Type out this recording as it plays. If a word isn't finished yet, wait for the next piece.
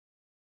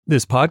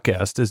This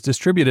podcast is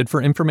distributed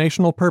for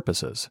informational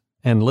purposes,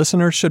 and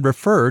listeners should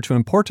refer to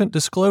important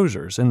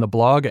disclosures in the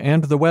blog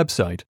and the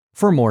website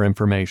for more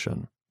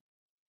information.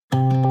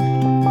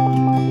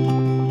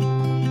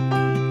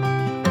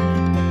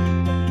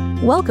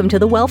 Welcome to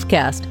the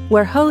Wealthcast,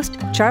 where host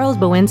Charles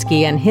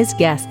Bowinsky and his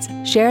guests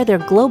share their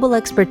global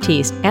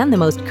expertise and the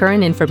most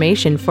current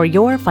information for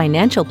your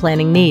financial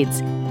planning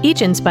needs.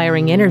 Each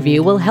inspiring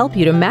interview will help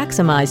you to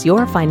maximize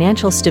your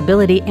financial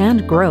stability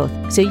and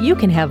growth so you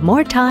can have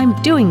more time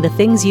doing the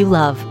things you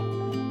love.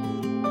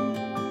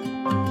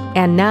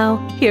 And now,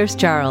 here's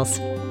Charles.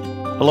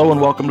 Hello and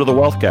welcome to the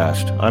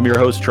Wealthcast. I'm your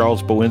host,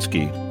 Charles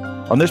Bowinsky.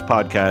 On this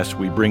podcast,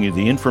 we bring you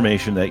the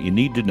information that you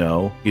need to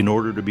know in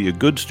order to be a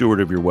good steward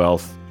of your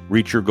wealth,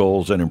 reach your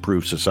goals, and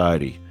improve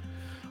society.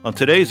 On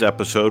today's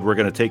episode, we're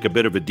going to take a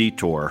bit of a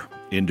detour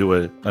into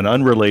an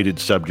unrelated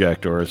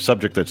subject, or a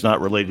subject that's not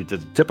related to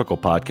the typical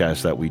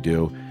podcast that we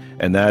do,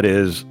 and that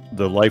is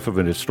the life of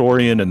an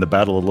historian and the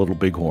Battle of Little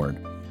Bighorn.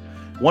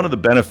 One of the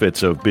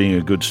benefits of being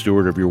a good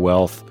steward of your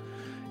wealth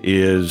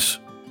is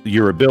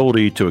your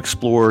ability to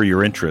explore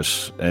your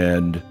interests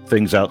and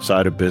things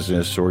outside of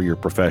business or your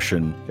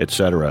profession,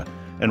 etc.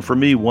 And for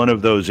me, one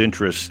of those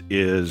interests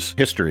is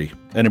history,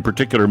 and in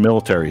particular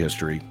military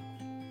history.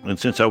 And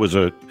since I was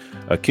a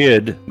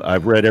kid,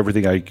 I've read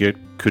everything I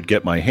could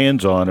get my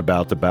hands on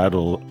about the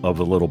Battle of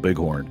the Little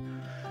Bighorn.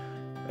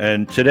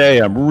 And today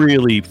I'm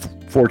really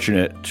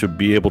fortunate to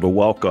be able to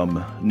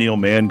welcome Neil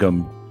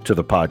Mangum to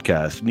the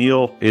podcast.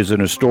 Neil is an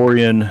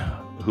historian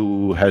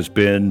who has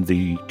been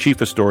the chief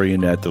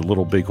historian at the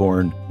Little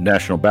Bighorn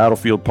National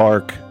Battlefield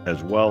Park,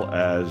 as well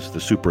as the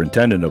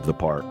superintendent of the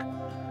park.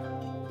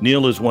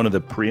 Neil is one of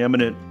the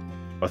preeminent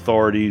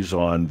authorities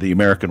on the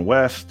American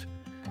West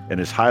and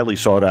is highly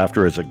sought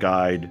after as a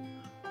guide,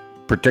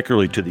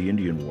 particularly to the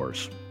Indian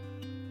Wars.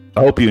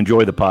 I hope you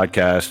enjoy the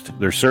podcast.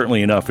 There's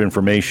certainly enough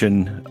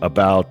information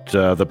about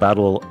the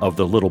Battle of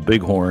the Little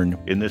Bighorn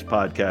in this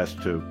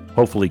podcast to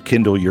hopefully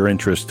kindle your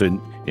interest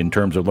in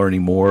terms of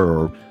learning more,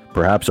 or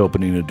perhaps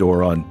opening a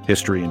door on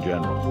history in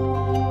general.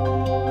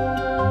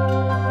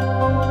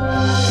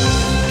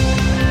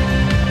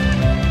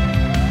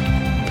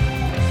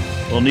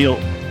 Well, Neil,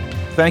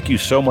 thank you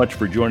so much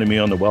for joining me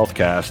on the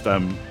Wealthcast.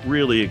 I'm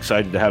really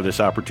excited to have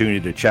this opportunity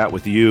to chat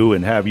with you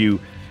and have you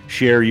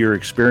share your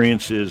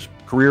experiences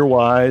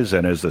career-wise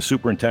and as the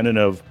superintendent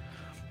of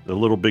the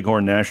Little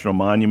Bighorn National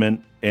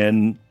Monument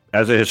and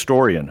as a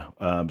historian.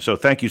 So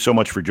thank you so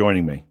much for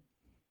joining me.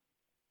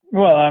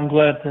 Well, I'm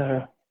glad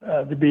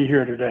to be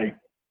here today.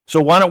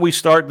 So why don't we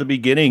start at the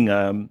beginning?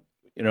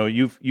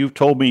 You've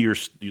told me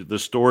the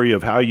story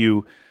of how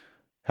you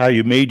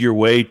made your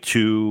way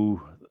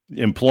to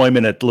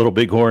employment at Little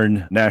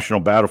Bighorn National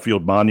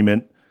Battlefield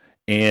Monument,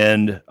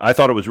 and I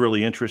thought it was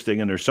really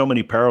interesting. And there's so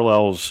many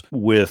parallels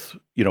with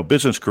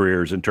business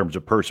careers in terms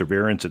of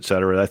perseverance, et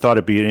cetera. I thought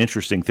it'd be an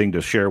interesting thing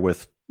to share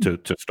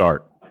to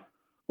start.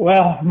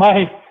 Well,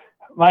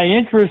 my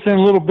interest in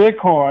Little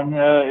Bighorn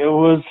it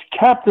was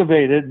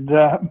captivated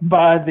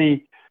by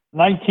the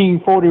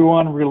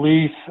 1941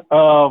 release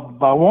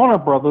by Warner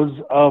Brothers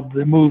of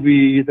the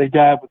movie They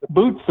Died with the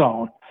Boots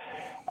On.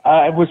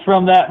 It was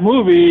from that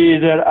movie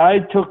that I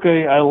took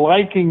a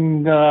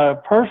liking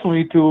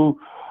personally to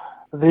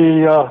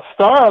the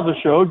star of the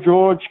show,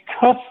 George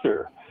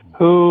Custer,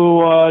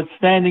 who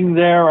standing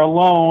there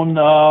alone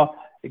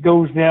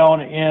goes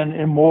down in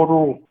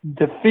immortal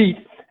defeat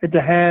at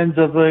the hands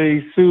of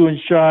the Sioux and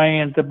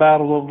Cheyenne at the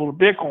Battle of Little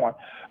Bighorn.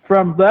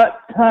 From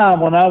that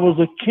time, when I was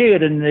a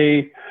kid in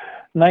the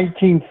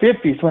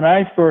 1950s, when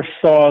I first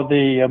saw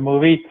the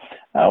movie,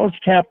 I was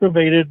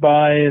captivated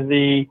by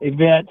the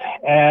event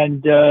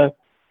and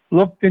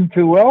looked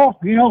into,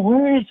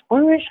 where is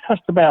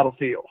Custer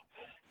Battlefield?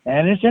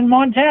 And it's in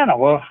Montana.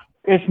 Well,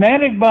 it's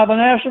managed by the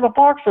National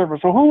Park Service.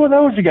 So who are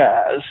those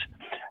guys?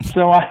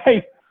 So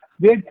I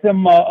did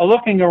some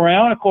looking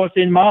around. Of course,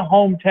 in my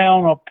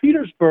hometown of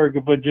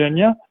Petersburg,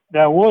 Virginia,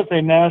 there was a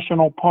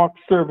National Park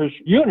Service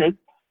unit,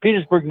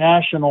 Petersburg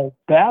National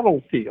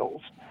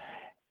Battlefields.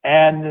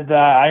 And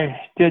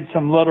I did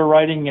some letter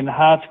writing in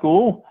high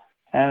school,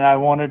 and I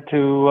wanted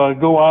to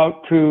go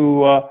out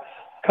to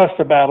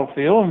Custer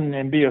Battlefield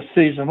and be a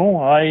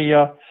seasonal.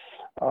 I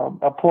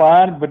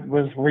applied but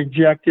was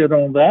rejected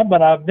on that,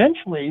 but I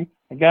eventually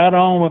got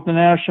on with the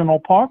National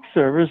Park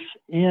Service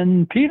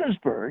in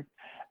Petersburg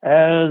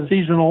as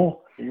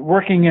seasonal,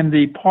 working in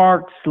the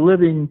Parks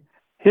Living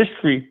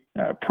History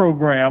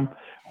program,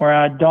 where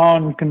I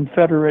donned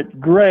Confederate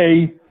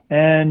gray,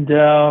 and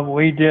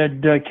we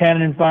did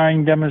cannon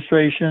firing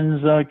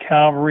demonstrations,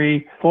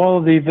 cavalry for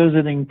the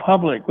visiting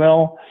public.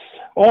 Well,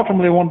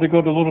 ultimately I wanted to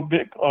go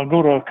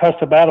to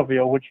Custer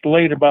Battlefield, which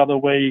later, by the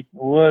way,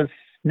 was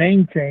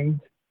name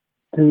changed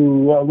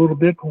to Little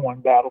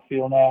Bighorn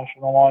Battlefield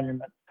National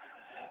Monument.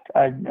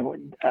 I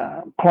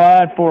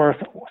applied for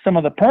some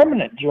of the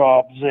permanent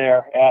jobs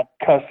there at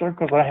Custer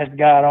because I had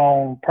got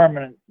on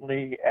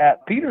permanently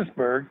at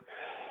Petersburg.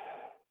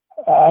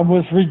 I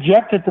was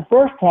rejected the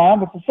first time,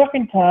 but the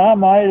second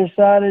time I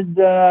decided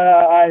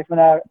when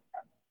I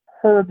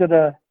heard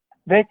that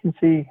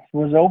vacancy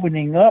was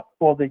opening up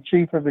for the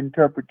chief of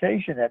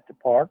interpretation at the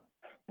park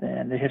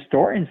and the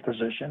historian's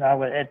position.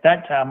 At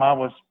that time, I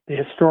was the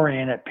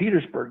historian at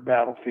Petersburg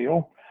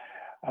Battlefield.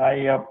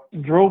 I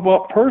drove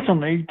up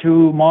personally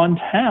to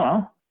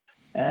Montana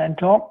and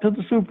talked to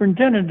the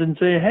superintendent and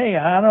say, hey,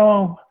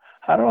 how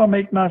do I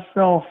make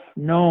myself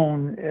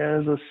known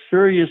as a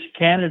serious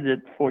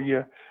candidate for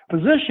your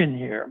position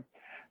here?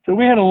 So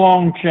we had a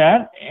long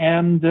chat,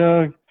 and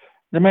to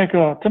make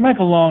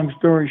a long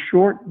story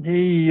short,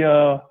 he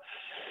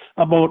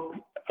about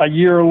a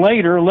year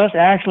later, less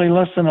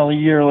than a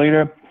year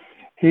later,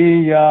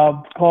 he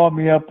called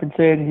me up and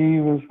said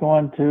he was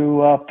going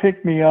to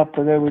pick me up,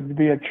 or there would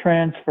be a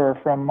transfer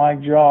from my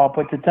job.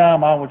 At the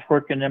time, I was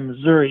working in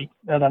Missouri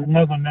at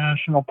another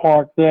national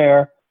park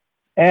there,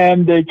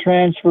 and they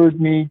transferred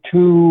me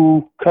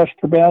to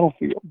Custer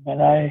Battlefield,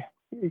 and I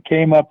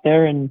came up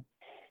there in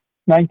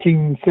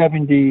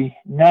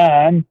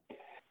 1979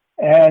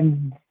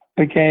 and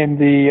became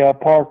the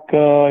park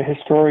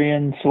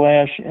historian /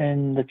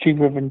 and the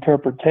chief of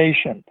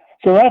interpretation.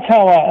 So that's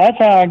how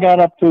I got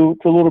up to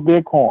Little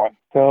Bighorn.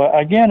 So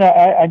again,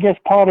 I guess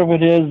part of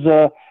it is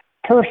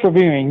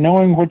persevering,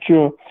 knowing what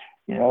your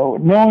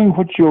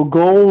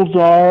goals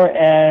are,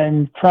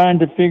 and trying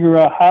to figure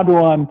out how do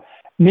I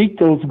meet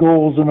those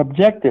goals and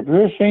objectives.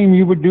 The same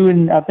you would do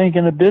in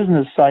a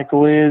business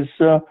cycle is,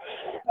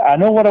 I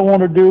know what I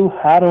want to do.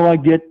 How do I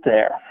get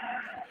there?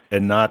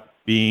 And not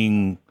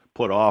being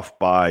put off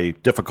by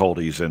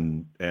difficulties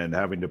and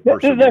having to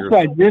persevere. That's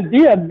right.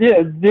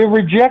 The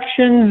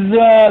rejections,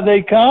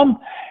 they come,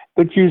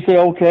 but you say,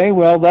 okay,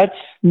 well, that's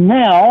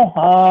now.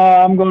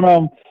 I'm going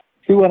to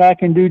see what I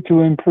can do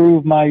to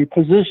improve my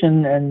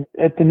position, and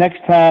at the next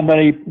time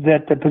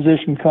that the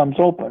position comes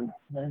open.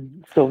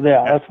 And so,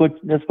 that's what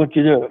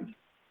you do.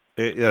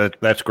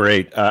 That's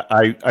great.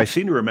 I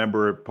seem to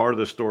remember part of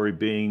the story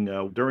being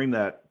during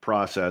that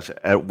process,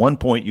 at one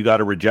point you got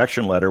a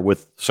rejection letter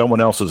with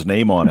someone else's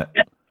name on it.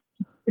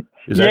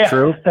 Is that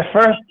true? The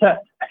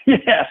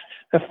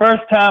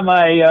first time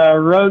I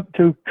wrote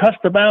to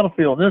Custer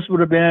Battlefield, this would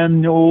have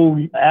been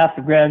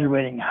after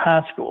graduating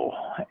high school,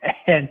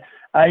 and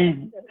I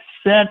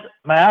sent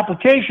my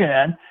application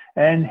in,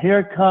 and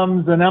here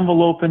comes an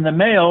envelope in the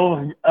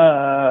mail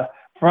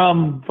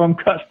from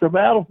Custer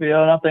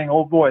Battlefield, and I'm thinking,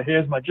 oh boy,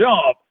 here's my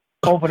job.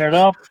 Open it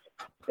up.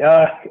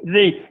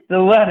 The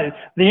letter,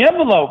 the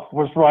envelope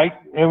was right.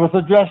 It was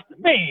addressed to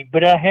me,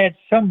 but I had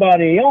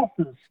somebody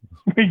else's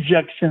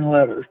rejection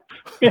letter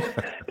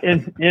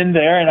in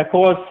there, and of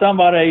course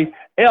somebody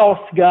else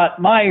got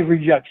my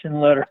rejection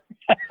letter.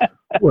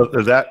 Well,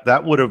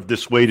 that would have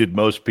dissuaded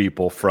most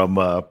people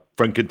from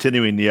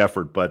continuing the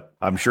effort, but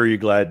I'm sure you're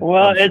glad.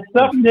 Well, it's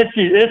something that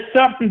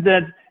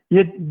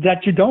you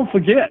don't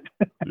forget.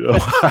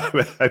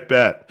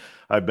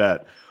 I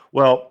bet.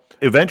 Well,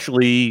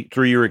 eventually,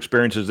 through your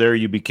experiences there,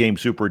 you became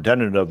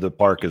superintendent of the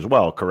park as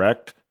well,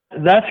 correct?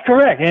 That's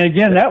correct. And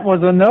again, that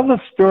was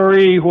another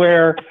story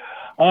where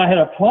I had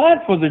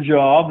applied for the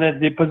job,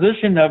 that the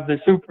position of the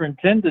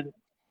superintendent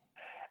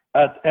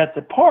at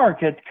the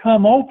park had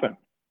come open,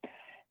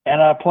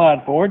 and I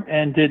applied for it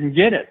and didn't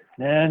get it.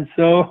 And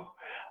so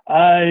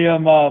I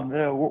am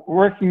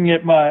working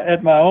at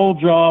my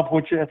old job,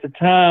 which at the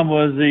time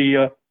was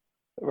the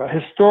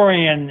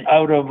historian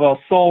out of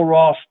Sul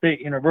Ross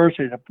State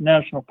University. The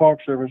National Park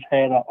Service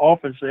had an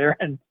office there,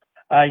 and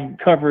I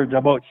covered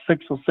about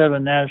 6 or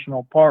 7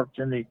 national parks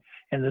in the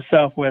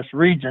Southwest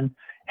region.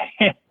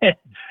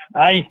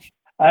 I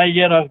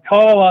get a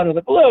call out of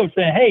the blue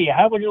saying, "Hey,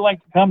 how would you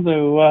like to come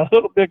to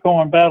Little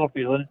Bighorn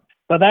Battlefield?" And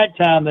by that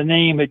time, the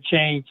name had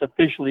changed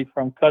officially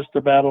from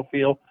Custer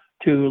Battlefield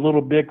to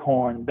Little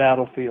Bighorn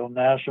Battlefield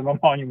National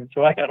Monument.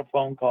 So I got a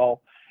phone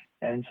call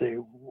and say,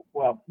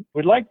 "Well,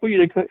 we'd like for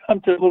you to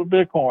come to Little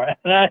Bighorn."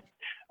 And I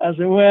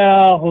said,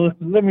 "Well,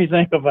 let me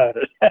think about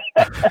it."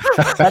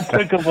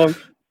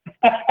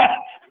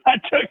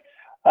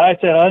 I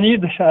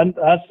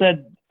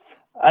said,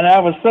 and I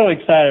was so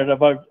excited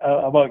about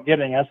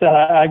getting. I said,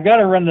 I got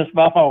to run this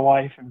by my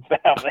wife and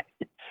family.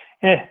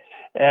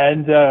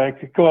 And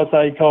of course,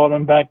 I called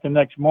him back the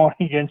next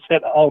morning and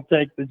said, "I'll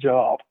take the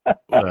job."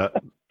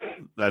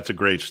 That's a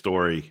great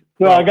story.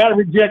 So I got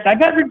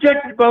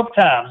rejected both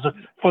times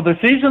for the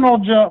seasonal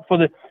job.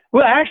 I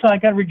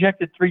got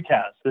rejected 3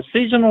 times. The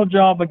seasonal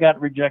job, I got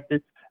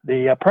rejected.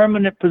 The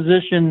permanent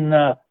position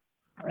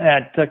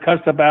at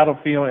Custer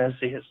Battlefield as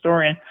the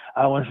historian,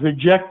 I was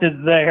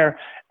rejected there,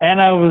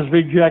 and I was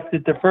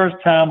rejected the first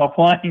time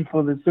applying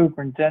for the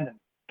superintendent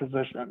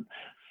position.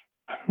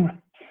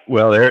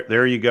 Well,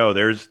 there you go.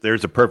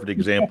 There's a perfect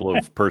example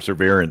of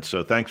perseverance.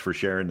 So thanks for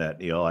sharing that,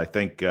 Neil. I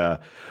think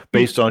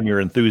based on your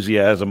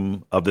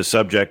enthusiasm of the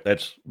subject,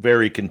 that's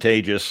very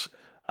contagious.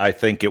 I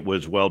think it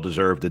was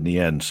well-deserved in the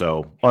end.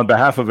 So on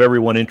behalf of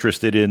everyone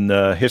interested in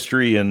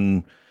history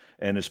and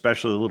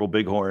especially Little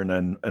Bighorn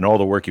and all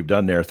the work you've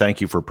done there,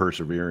 thank you for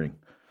persevering.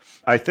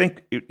 I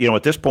think,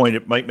 at this point,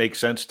 it might make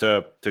sense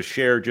to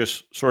share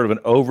just sort of an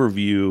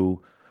overview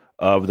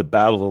of the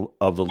Battle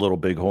of the Little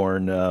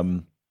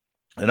Bighorn.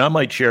 And I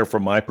might share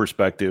from my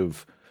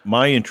perspective,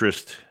 my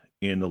interest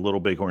in the Little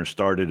Bighorn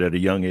started at a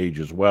young age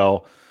as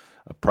well,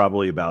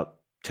 probably about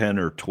 10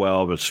 or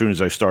 12, as soon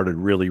as I started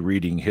really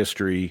reading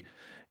history.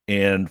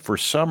 And for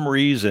some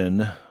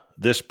reason,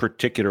 this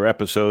particular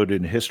episode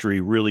in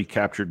history really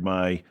captured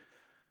my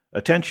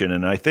attention.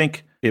 And I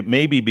think it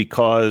may be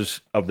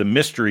because of the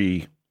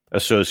mystery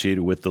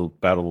associated with the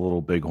Battle of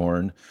Little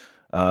Bighorn.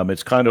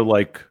 It's kind of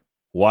like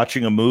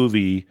watching a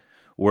movie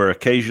where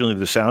occasionally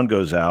the sound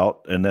goes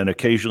out, and then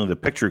occasionally the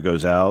picture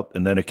goes out,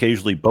 and then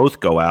occasionally both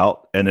go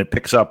out, and it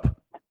picks up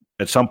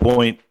at some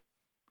point,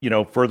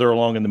 further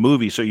along in the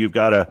movie. So you've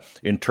got to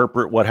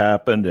interpret what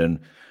happened and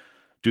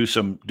do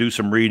some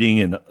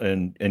reading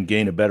and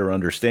gain a better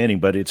understanding.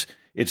 But it's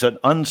an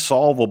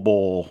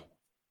unsolvable,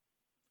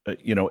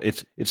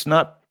 it's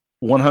not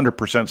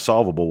 100%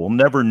 solvable. We'll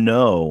never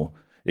know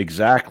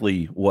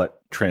exactly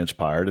what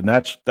transpired, and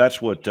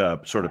that's what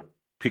sort of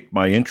piqued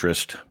my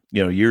interest,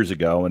 years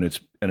ago, and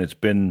it's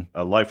been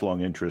a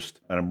lifelong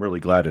interest, and I'm really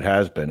glad it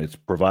has been. It's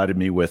provided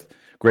me with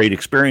great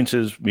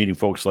experiences meeting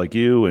folks like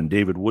you and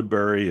David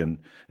Woodbury and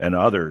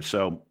others.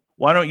 So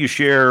why don't you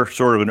share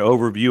sort of an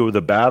overview of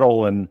the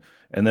battle, and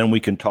then we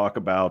can talk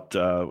about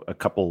a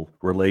couple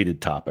related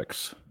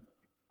topics.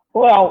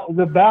 Well,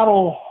 the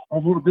Battle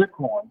of Little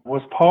Bighorn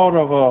was part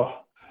of a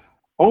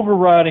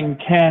overriding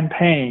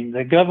campaign.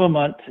 The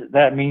government,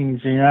 that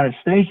means the United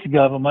States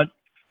government,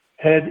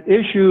 had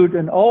issued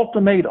an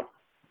ultimatum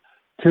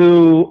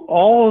to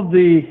all of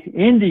the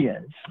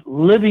Indians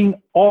living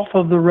off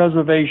of the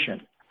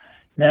reservation.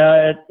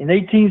 Now, in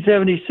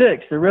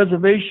 1876, the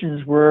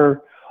reservations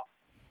were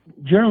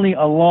generally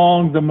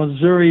along the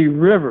Missouri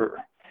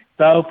River,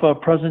 south of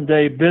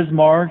present-day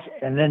Bismarck,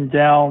 and then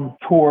down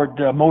toward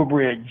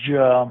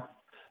Mobridge,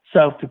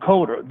 South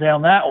Dakota,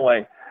 down that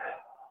way.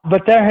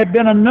 But there had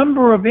been a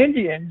number of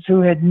Indians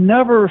who had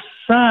never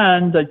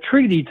signed a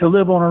treaty to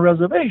live on a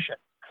reservation.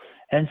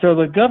 And so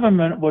the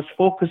government was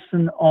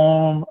focusing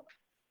on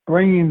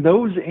bringing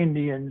those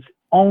Indians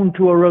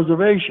onto a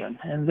reservation.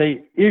 And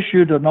they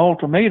issued an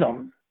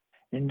ultimatum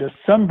in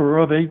December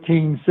of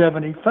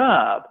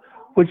 1875,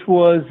 which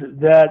was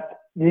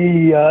that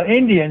the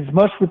Indians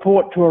must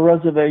report to a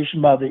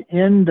reservation by the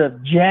end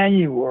of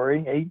January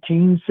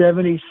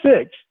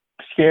 1876,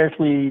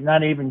 scarcely,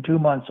 not even 2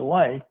 months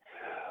away,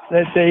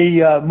 that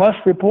they must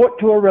report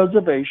to a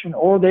reservation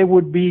or they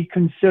would be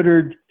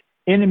considered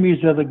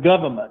enemies of the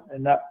government.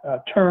 And that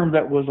term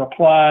that was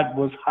applied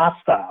was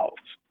hostiles.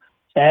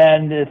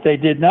 And if they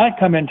did not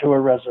come into a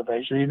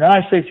reservation, the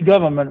United States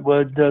government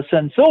would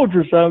send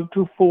soldiers out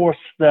to force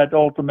that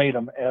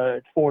ultimatum,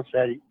 force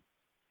that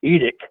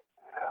edict.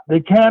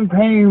 The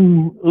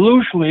campaign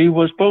loosely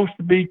was supposed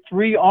to be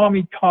 3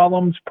 Army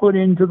columns put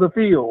into the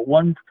field,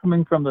 one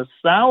coming from the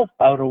south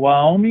out of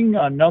Wyoming,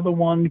 another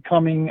one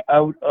coming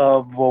out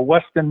of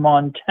western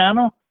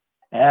Montana,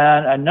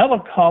 and another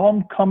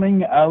column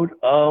coming out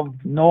of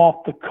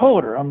North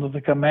Dakota under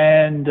the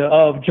command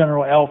of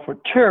General Alfred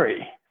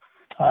Terry.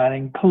 And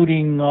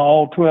including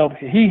all 12,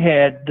 he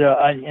had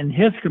in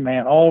his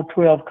command all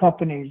 12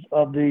 companies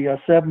of the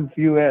 7th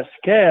U.S.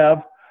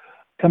 Cav,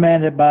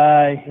 commanded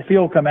by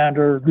Field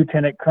Commander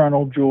Lieutenant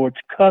Colonel George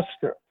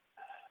Custer.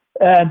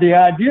 And the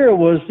idea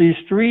was these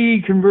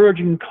 3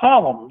 converging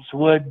columns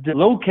would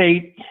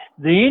locate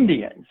the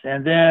Indians,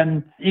 and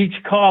then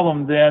each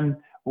column then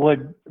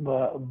would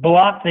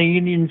block the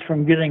Indians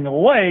from getting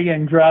away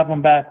and drive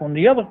them back on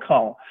the other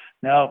column.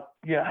 Now,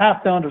 you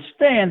have to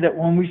understand that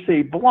when we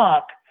say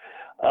block,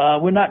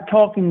 we're not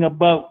talking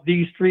about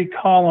these 3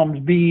 columns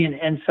being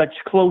in such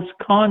close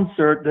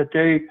concert that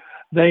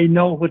they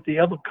know what the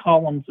other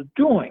columns are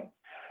doing.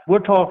 We're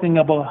talking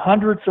about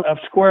hundreds of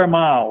square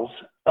miles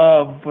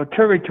of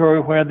territory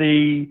where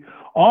the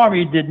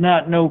Army did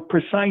not know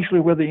precisely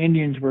where the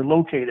Indians were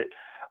located.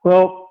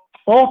 Well,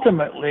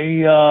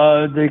 ultimately,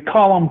 the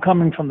column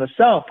coming from the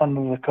south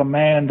under the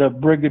command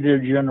of Brigadier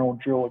General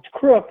George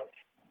Crook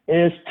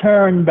is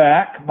turned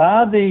back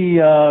by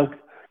the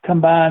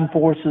combined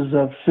forces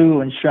of Sioux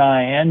and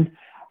Cheyenne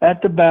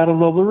at the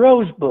Battle of the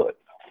Rosebud,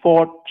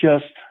 fought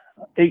just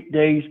 8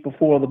 days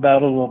before the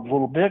Battle of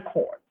Little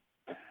Bighorn.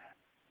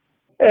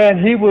 And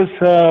he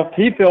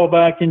fell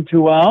back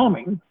into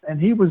Wyoming, and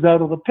he was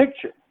out of the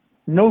picture.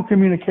 No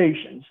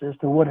communications as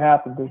to what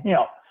happened to him.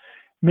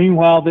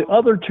 Meanwhile, the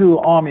other 2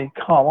 Army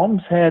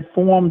columns had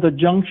formed a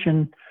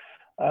junction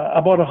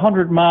about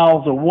 100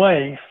 miles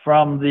away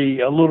from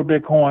the Little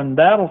Bighorn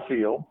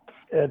battlefield,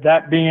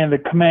 that being the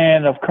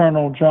command of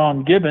Colonel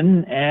John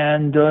Gibbon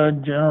and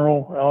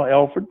General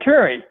Alfred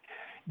Terry.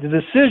 The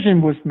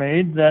decision was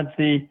made that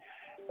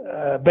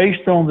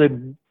based on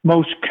the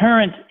most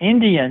current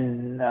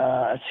Indian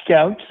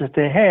scouts that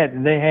they had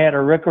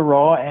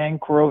Arikara and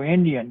Crow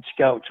Indian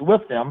scouts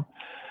with them,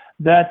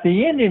 that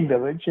the Indian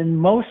village, and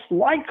most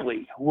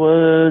likely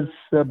was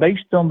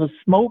based on the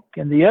smoke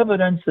and the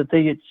evidence that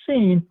they had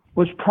seen,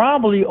 was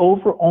probably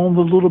over on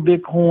the Little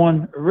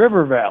Bighorn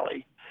River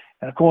Valley.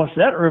 And of course,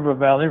 that river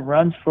valley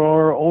runs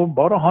for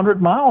about 100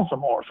 miles or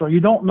more, so you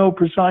don't know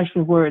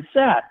precisely where it's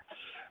at.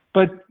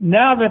 But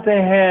now that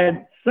they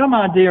had some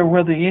idea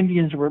where the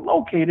Indians were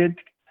located,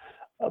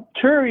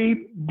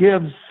 Terry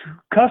gives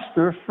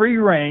Custer free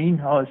rein,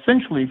 or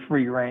essentially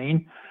free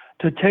rein,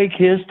 to take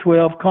his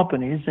 12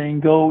 companies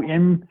and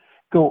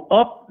go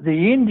up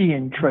the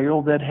Indian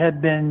Trail that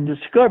had been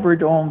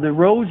discovered on the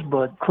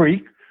Rosebud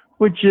Creek,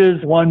 which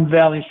is one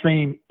valley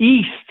stream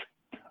east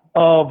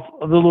of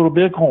the Little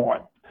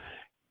Bighorn.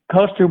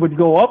 Custer would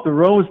go up the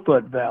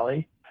Rosebud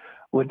Valley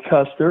with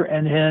Custer,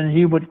 and then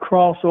he would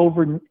cross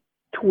over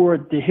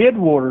toward the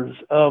headwaters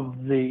of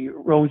the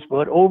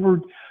Rosebud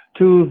over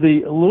to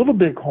the Little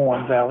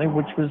Bighorn Valley,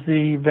 which was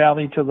the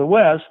valley to the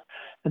west,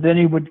 and then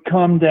he would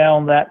come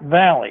down that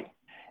valley.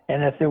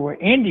 And if there were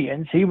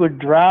Indians, he would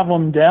drive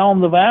them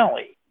down the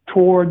valley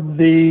toward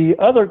the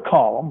other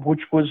column,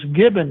 which was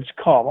Gibbon's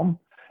column,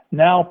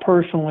 now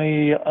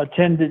personally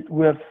attended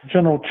with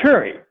General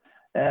Terry.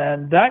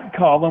 And that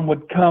column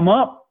would come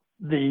up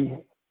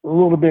the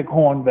Little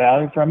Bighorn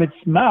Valley from its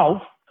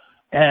mouth,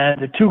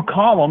 and the two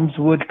columns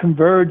would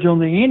converge on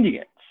the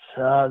Indians.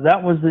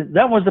 That was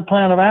the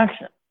plan of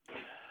action.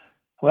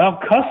 Well,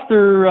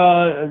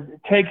 Custer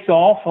takes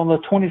off on the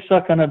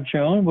 22nd of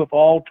June with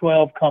all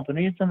 12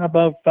 companies and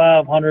about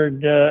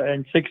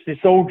 560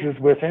 soldiers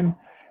with him.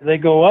 They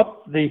go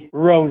up the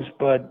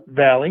Rosebud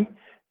Valley.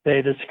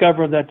 They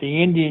discover that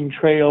the Indian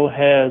Trail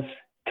has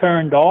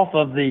turned off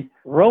of the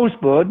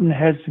Rosebud and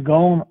has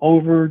gone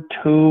over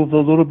to the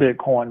Little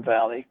Bighorn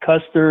Valley.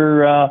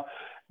 Custer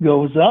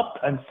goes up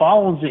and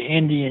follows the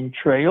Indian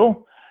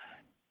Trail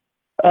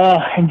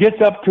and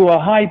gets up to a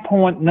high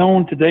point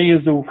known today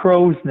as the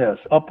Crow's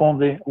Nest up on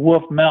the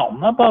Wolf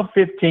Mountain, about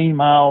 15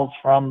 miles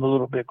from the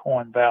Little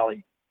Bighorn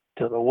Valley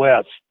to the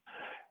west.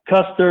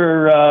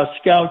 Custer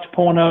scouts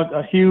point out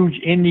a huge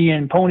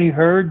Indian pony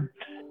herd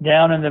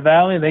down in the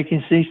valley. They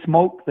can see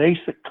smoke, they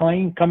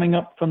claim, coming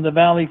up from the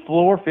valley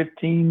floor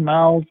 15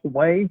 miles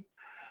away.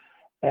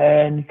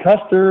 And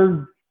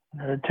Custer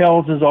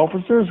tells his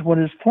officers what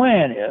his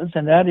plan is,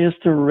 and that is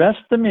to rest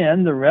the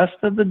men the rest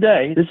of the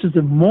day. This is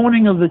the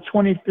morning of the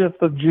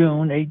 25th of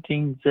June,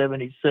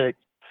 1876.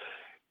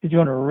 He's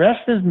going to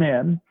rest his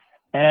men,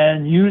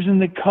 and using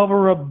the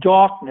cover of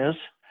darkness,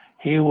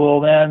 he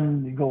will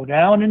then go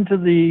down into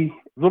the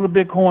Little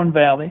Bighorn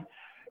Valley,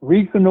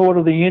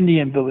 reconnoiter the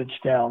Indian village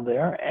down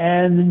there,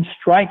 and then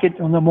strike it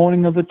on the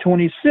morning of the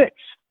 26th.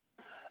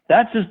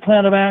 That's his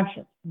plan of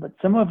action. But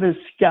some of his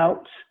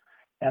scouts,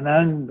 and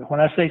then when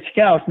I say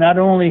scouts, not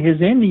only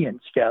his Indian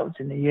scouts,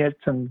 and he had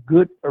some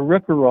good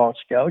Arikara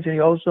scouts, and he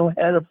also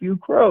had a few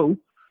Crow,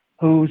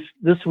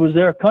 this was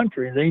their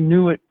country. They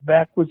knew it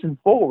backwards and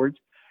forwards.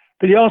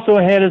 But he also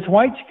had his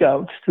white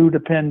scouts to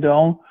depend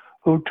on,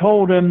 who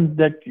told him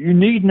that you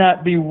need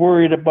not be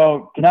worried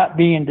about not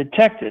being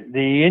detected.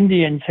 The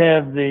Indians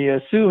have,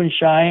 the Sioux and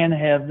Cheyenne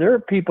have their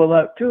people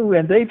out too,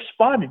 and they've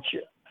spotted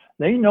you.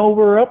 They know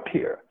we're up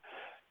here.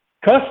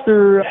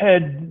 Custer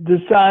had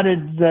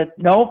decided that,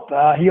 nope,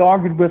 he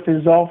argued with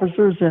his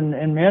officers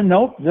and men,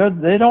 nope,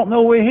 they don't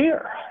know we're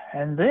here.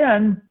 And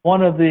then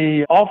one of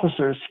the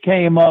officers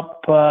came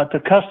up to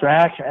Custer.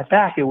 Actually, in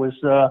fact, it was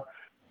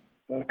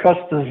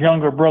Custer's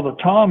younger brother,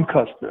 Tom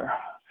Custer,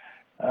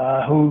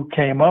 who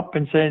came up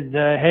and said,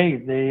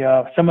 hey,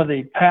 some of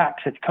the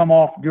packs had come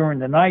off during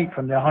the night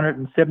from the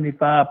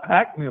 175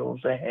 pack mules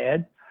they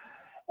had.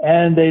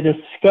 And they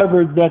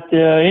discovered that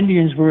the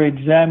Indians were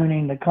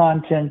examining the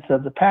contents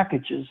of the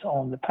packages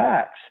on the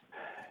packs.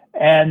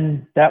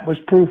 And that was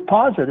proof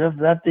positive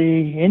that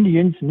the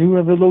Indians knew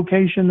of the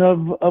location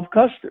of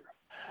Custer.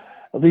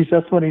 At least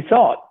that's what he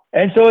thought.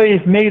 And so he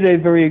made a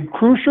very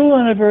crucial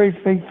and a very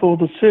fateful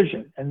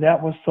decision, and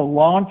that was to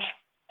launch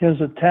his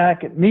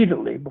attack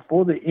immediately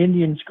before the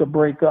Indians could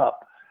break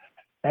up.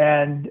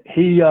 And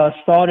he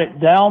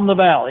started down the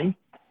valley,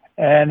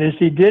 and as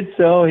he did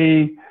so,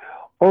 he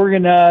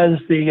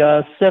organized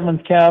the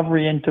 7th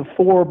Cavalry into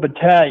 4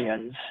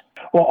 battalions.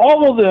 Well,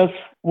 all of this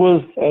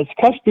was, as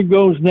Custer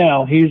goes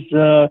now, he's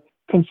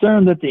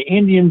concerned that the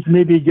Indians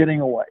may be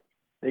getting away,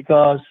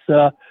 because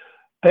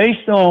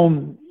based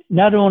on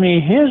not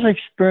only his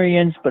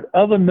experience, but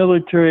other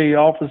military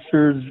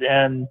officers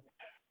and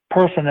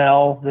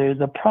personnel,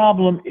 the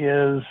problem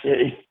is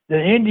if the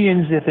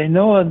Indians, if they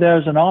know that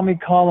there's an army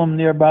column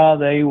nearby,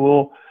 they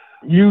will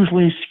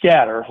usually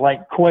scatter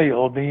like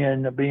quail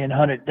being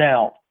hunted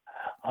down.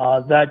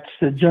 That's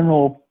the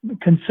general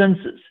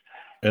consensus.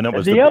 And that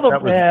was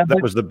that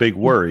was the big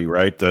worry,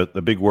 right?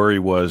 The big worry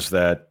was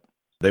that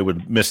they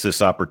would miss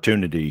this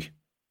opportunity.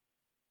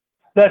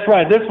 That's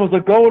right. This was a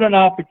golden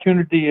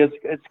opportunity as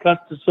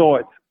Custer saw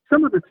it.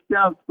 Some of the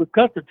scouts with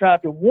Custer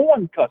tried to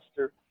warn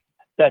Custer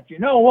that, you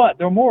know what,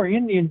 there are more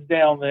Indians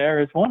down there,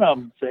 as one of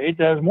them said.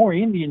 There's more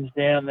Indians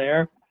down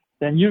there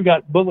than you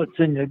got bullets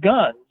in your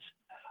guns.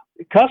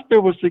 Custer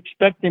was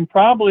expecting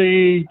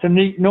probably to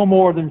meet no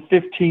more than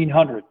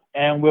 1,500.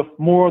 And with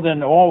more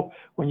than all,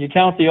 when you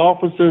count the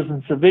officers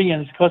and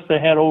civilians, Custer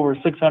had over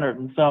 600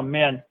 and some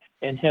men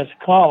in his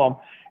column,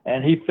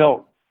 and he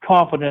felt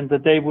confident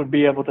that they would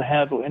be able to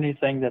handle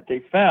anything that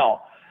they found.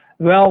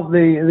 Well, the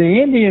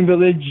Indian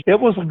village, it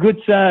was a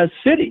good-sized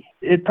city.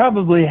 It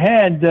probably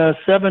had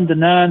 7,000 to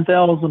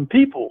 9,000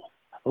 people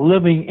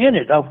living in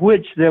it, of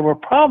which there were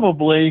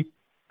probably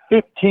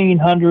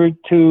 1,500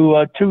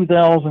 to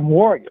 2,000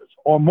 warriors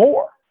or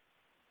more.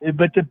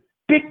 But the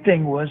big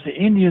thing was the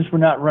Indians were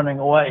not running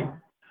away.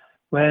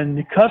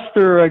 When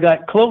Custer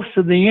got close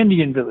to the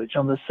Indian village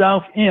on the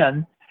south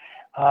end,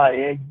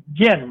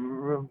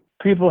 again,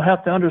 people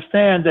have to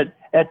understand that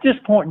at this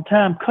point in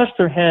time,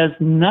 Custer has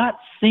not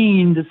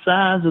seen the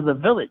size of the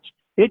village.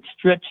 It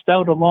stretched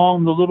out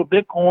along the Little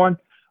Bighorn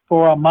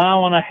for 1.5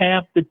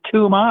 miles to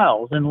 2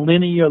 miles in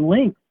linear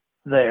length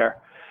there.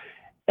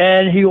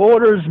 And he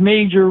orders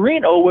Major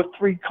Reno with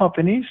 3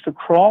 companies to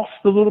cross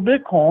the Little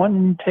Bighorn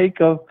and take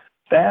a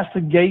faster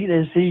gate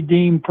as he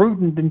deemed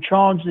prudent and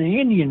charge the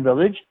Indian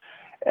village.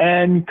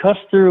 And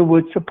Custer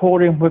would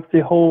support him with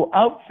the whole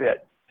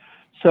outfit.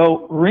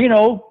 So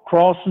Reno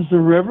crosses the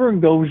river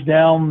and goes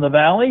down the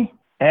valley,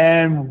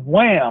 and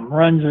wham,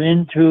 runs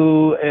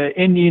into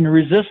Indian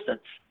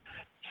resistance.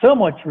 So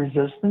much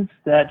resistance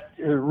that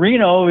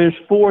Reno is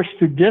forced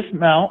to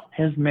dismount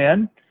his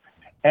men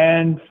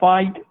and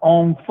fight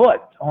on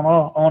foot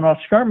on a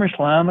skirmish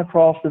line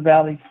across the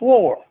valley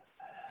floor.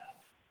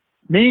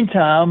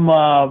 Meantime,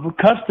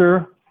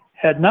 Custer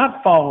had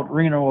not followed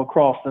Reno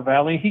across the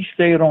valley. He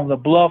stayed on the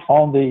bluff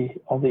on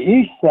the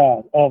east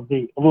side of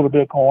the Little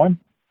Bighorn,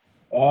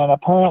 and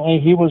apparently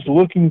he was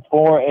looking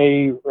for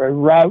a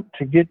route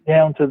to get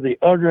down to the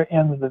other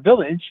end of the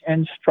village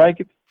and strike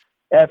it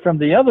from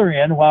the other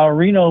end, while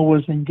Reno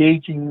was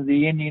engaging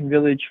the Indian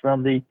village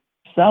from the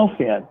south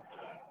end.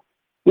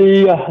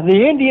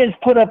 The Indians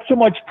put up so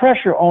much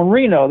pressure on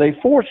Reno, they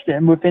forced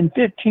him within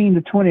 15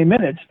 to 20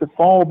 minutes to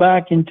fall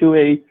back into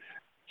a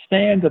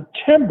stand of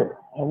timber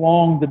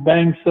along the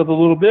banks of the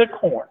Little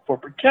Bighorn for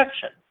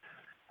protection.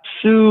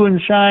 Sioux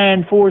and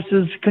Cheyenne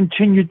forces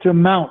continued to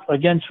mount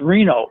against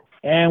Reno,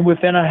 and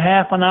within a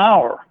half an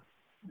hour,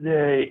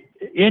 the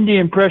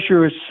Indian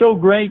pressure is so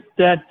great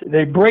that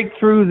they break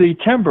through the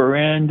timber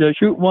and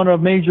shoot one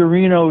of Major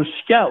Reno's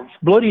scouts,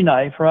 bloody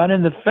knife, right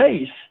in the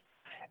face.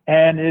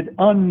 And it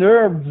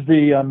unnerves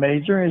the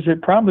major, as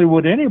it probably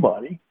would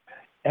anybody.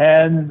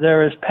 And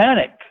there is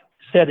panic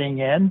setting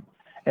in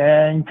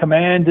and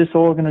command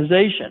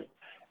disorganization.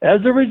 As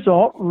a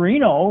result,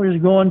 Reno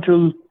is going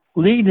to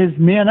lead his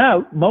men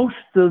out. Most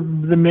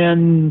of the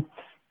men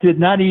did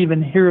not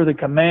even hear the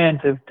command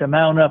to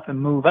mount up and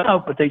move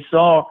out, but they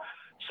saw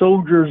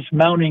soldiers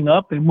mounting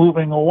up and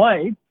moving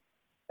away.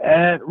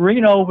 And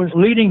Reno was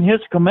leading his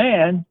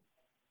command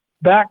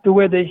back to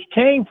where they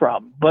came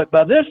from. But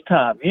by this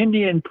time,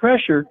 Indian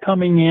pressure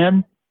coming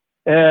in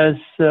as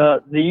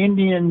the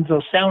Indians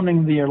are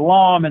sounding the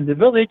alarm in the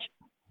village.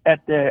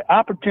 At the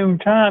opportune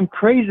time,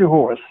 Crazy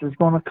Horse is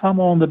going to come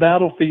on the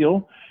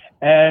battlefield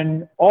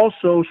and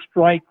also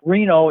strike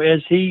Reno as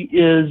he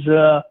is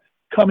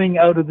coming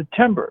out of the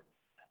timber.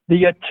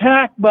 The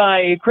attack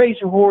by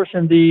Crazy Horse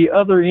and the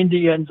other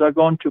Indians are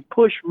going to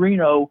push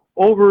Reno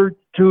over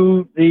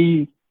to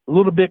the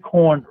Little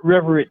Bighorn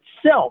River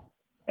itself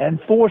and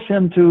force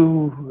him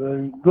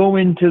to go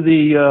into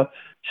the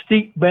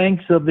steep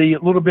banks of the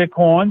Little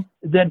Bighorn,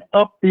 then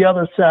up the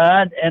other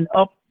side and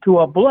up to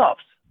a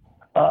bluffs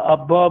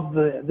above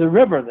the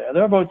river there.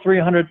 They're about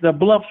 300, the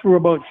bluffs were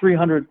about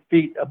 300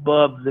 feet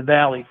above the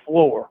valley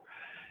floor.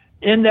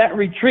 In that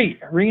retreat,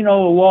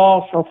 Reno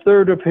lost a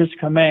third of his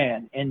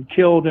command in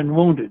killed and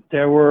wounded.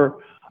 There were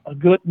a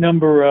good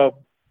number of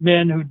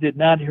men who did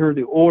not hear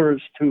the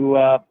orders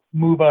to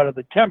move out of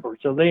the timber,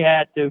 so they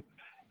had to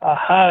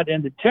hide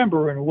in the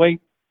timber and wait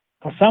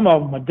for some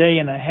of them a day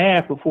and a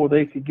half before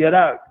they could get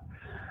out.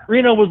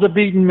 Reno was a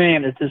beaten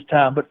man at this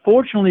time, but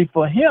fortunately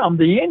for him,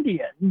 the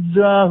Indians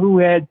who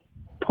had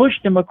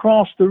pushed him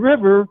across the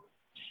river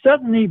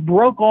suddenly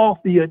broke off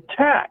the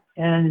attack.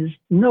 And there's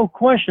no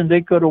question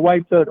they could have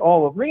wiped out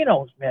all of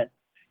Reno's men,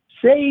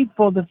 save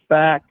for the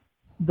fact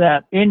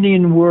that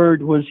Indian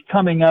word was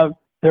coming out.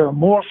 There are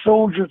more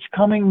soldiers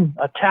coming,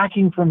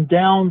 attacking from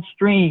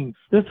downstream.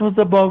 This was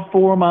about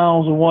 4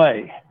 miles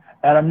away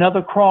at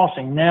another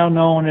crossing, now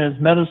known as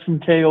Medicine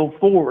Tail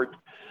Ford.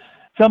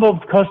 Some of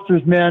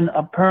Custer's men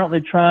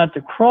apparently tried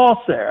to cross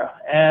there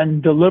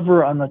and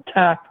deliver an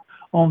attack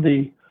on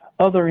the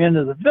other end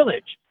of the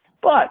village.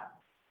 But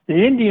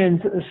the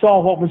Indians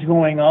saw what was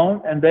going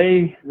on, and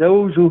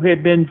those who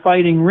had been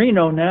fighting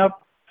Reno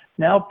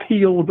now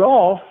peeled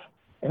off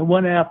and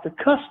went after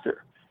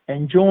Custer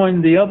and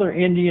joined the other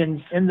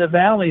Indians in the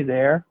valley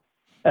there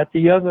at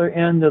the other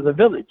end of the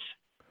village.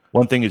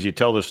 One thing as you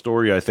tell the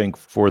story, I think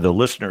for the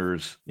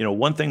listeners,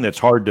 one thing that's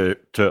hard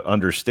to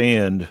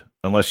understand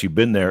unless you've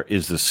been there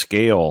is the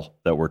scale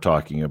that we're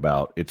talking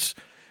about. It's,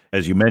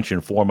 as you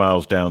mentioned, 4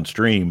 miles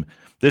downstream.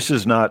 This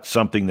is not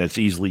something that's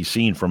easily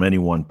seen from any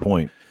one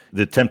point.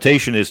 The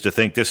temptation is to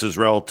think this is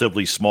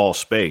relatively small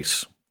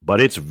space,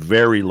 but it's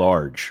very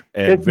large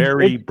and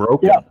very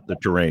broken, yeah. The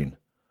terrain.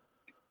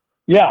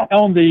 Yeah,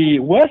 on the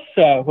west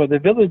side where the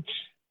village,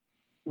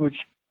 which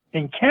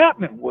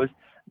encampment was,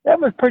 that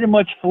was pretty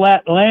much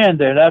flat land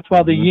there. That's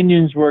why the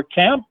Indians were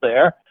camped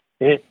there.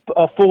 It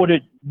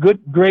afforded good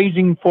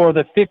grazing for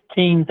the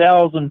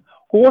 15,000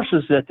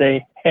 horses that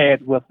they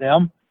had with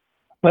them.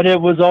 but it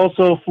was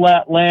also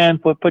flat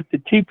land for put the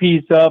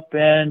teepees up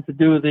and to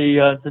do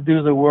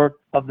the work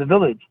of the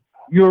village.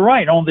 You're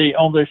right. On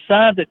the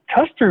side that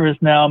Custer is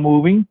now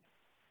moving,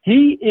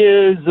 he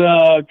is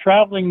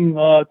traveling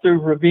through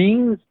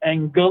ravines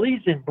and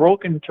gullies in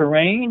broken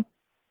terrain.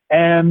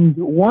 And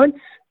once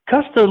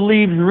Custer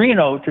leaves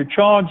Reno to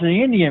charge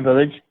the Indian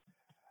village,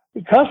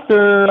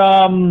 Custer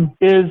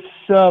is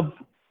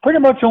pretty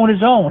much on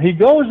his own. He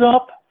goes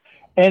up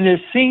and is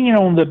seen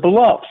on the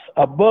bluffs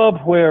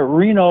above where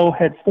Reno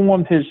had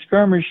formed his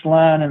skirmish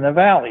line in the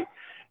valley.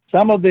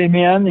 Some of the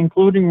men,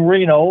 including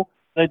Reno,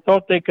 they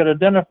thought they could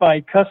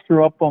identify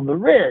Custer up on the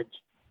ridge.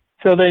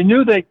 So they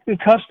knew that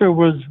Custer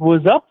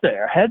was up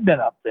there, had been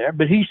up there,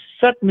 but he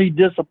suddenly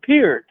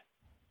disappeared.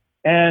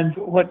 And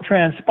what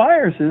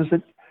transpires is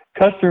that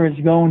Custer is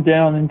going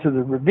down into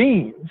the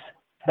ravines,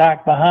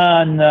 back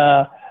behind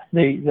the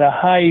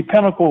high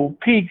pinnacle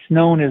peaks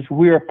known as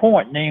Weir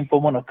Point, named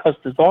for one of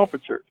Custer's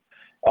officers.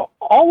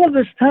 All of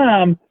this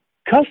time,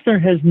 Custer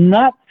has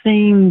not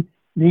seen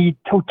the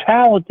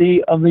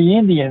totality of the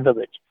Indian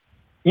village.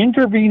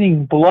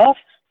 Intervening bluffs,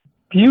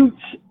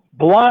 buttes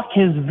block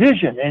his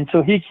vision, and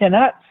so he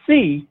cannot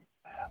see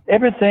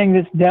everything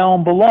that's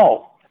down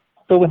below.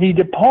 So when he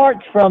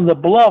departs from the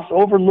bluffs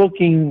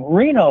overlooking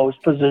Reno's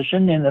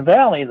position in the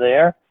valley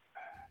there,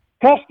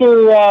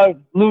 Custer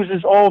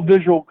loses all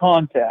visual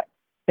contact.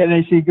 And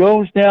as he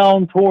goes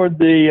down toward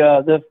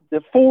the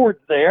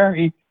fort there,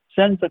 he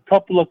sends a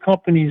couple of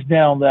companies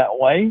down that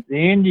way.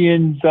 The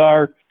Indians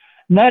are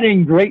not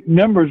in great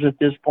numbers at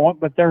this point,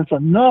 but there's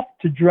enough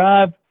to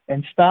drive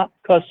and stop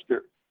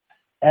Custer.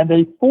 And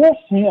they force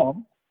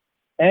him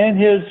and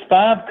his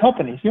 5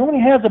 companies. He only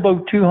has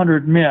about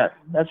 200 men.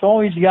 That's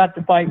all he's got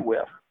to fight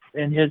with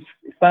in his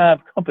 5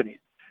 companies.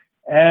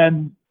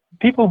 And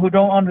people who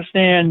don't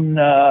understand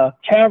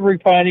cavalry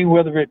fighting,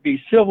 whether it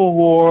be Civil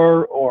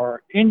War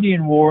or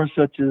Indian War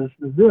such as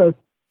this,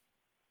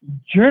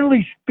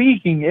 generally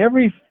speaking,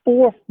 every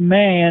 4th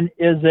man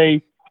is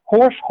a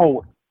horse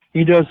holder.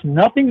 He does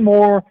nothing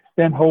more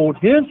than hold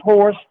his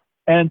horse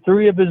and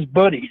 3 of his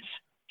buddies,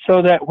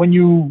 so that when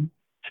you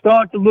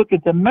start to look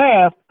at the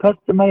math,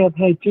 Custer may have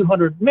had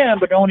 200 men,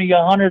 but only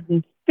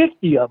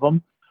 150 of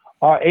them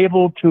are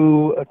able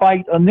to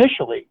fight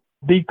initially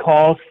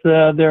because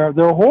they're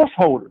horse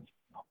holders.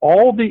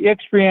 All the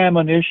extra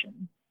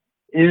ammunition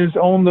is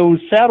on those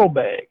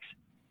saddlebags.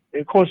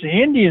 Of course, the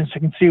Indians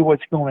can see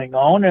what's going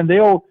on, and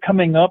they're all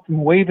coming up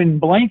and waving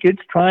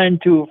blankets, trying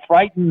to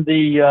frighten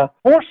the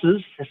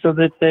horses so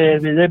that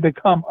they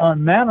become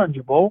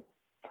unmanageable,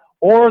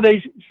 or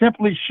they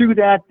simply shoot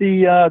at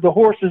the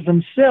horses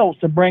themselves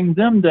to bring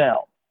them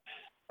down.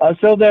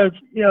 So there's,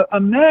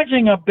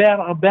 imagine a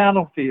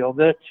battlefield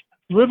that's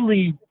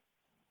literally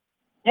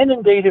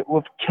inundated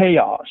with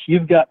chaos.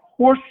 You've got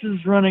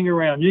horses running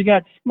around. You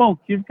got smoke.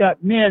 You've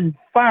got men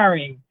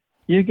firing.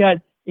 You got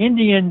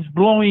Indians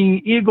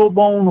blowing eagle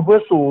bone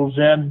whistles,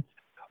 and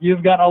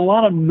you've got a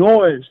lot of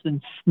noise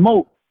and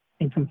smoke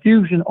and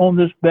confusion on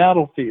this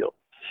battlefield.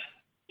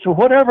 So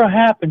whatever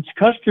happens,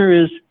 Custer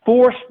is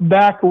forced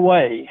back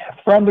away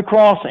from the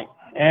crossing,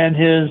 and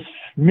his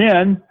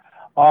men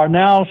are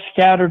now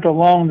scattered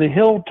along the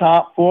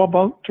hilltop for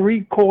about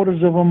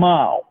 3/4 of a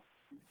mile.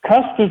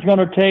 Custer's going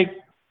to take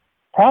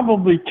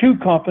probably 2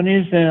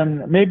 companies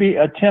and maybe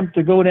attempt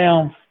to go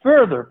down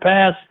further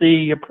past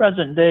the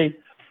present-day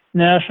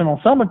National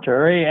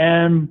Cemetery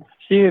and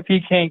see if he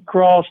can't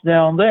cross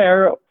down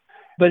there.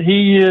 But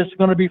he is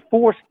going to be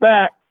forced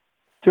back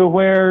to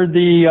where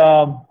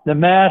the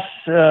mass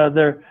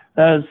there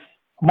is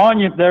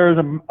monument. There is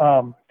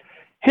a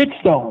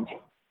headstones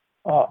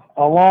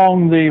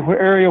along the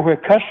area where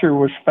Custer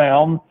was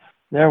found.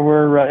 There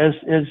were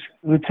as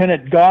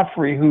Lieutenant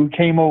Godfrey, who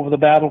came over the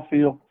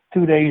battlefield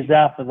 2 days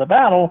after the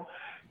battle,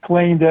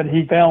 claimed that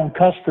he found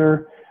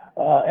Custer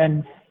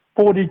and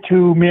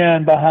 42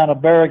 men behind a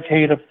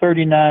barricade of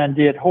 39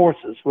 dead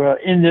horses. Well,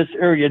 in this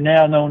area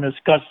now known as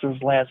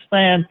Custer's Last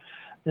Stand,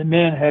 the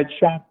men had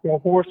shot their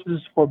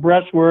horses for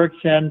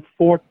breastworks and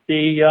fought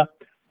the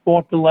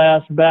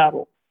last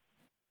battle.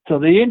 So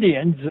the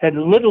Indians had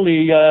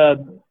literally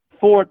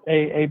fought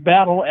a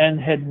battle and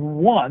had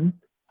won.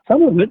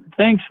 Some of it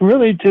thanks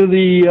really to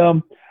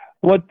the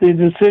what the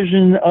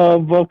decision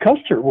of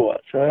Custer was.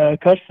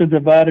 Custer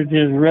divided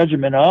his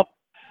regiment up.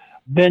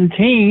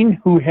 Benteen,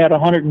 who had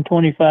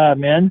 125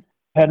 men,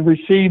 had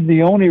received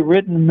the only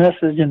written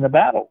message in the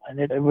battle, and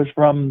it was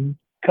from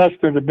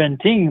Custer to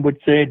Benteen,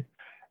 which said,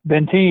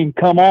 "Benteen,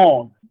 come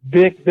on,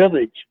 big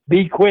village,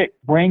 be quick,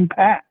 bring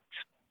packs.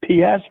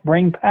 P.S.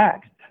 Bring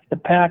packs." The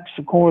packs,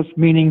 of course,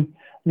 meaning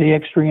the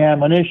extra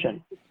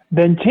ammunition.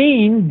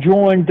 Benteen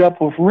joined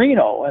up with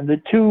Reno, and the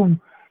 2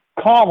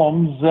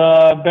 columns,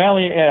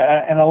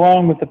 and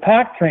along with the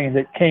pack train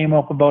that came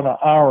up about an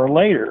hour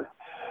later,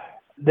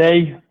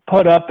 they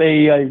put up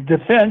a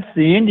defense.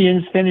 The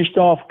Indians finished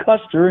off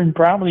Custer in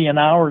probably an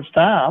hour's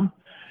time,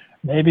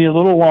 maybe a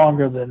little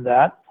longer than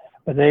that.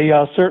 But they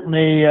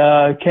certainly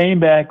came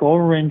back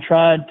over and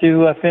tried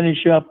to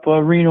finish up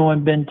Reno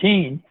and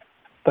Benteen.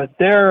 But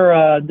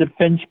their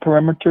defense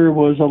perimeter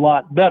was a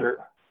lot better.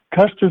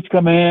 Custer's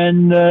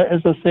command,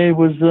 as I say,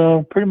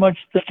 was pretty much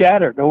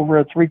scattered over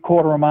a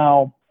 3/4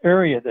 mile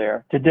area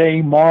there.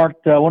 Today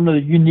marked one of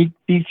the unique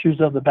features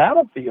of the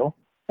battlefield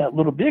at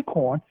Little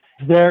Bighorn.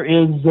 There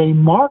is a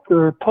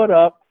marker put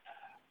up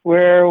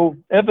where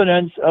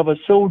evidence of a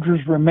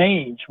soldier's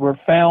remains were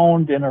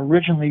found and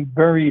originally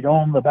buried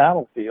on the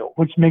battlefield,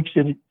 which makes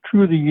it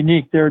truly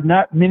unique. There are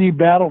not many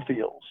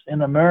battlefields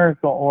in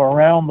America or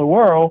around the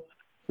world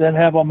that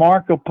have a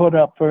marker put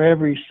up for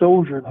every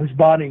soldier whose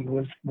body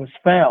was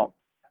found.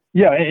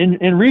 Yeah,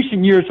 in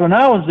recent years when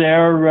I was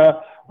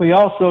there, we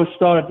also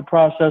started the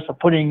process of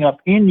putting up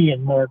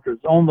Indian markers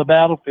on the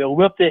battlefield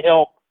with the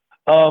help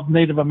of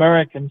Native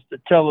Americans to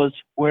tell us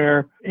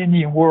where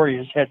Indian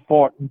warriors had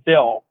fought and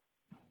fell.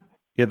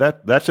 Yeah,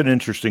 that's an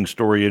interesting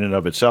story in and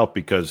of itself,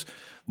 because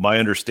my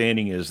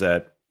understanding is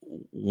that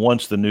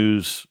once the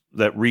news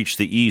that reached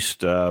the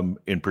East,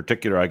 in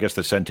particular, I guess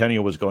the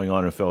Centennial was going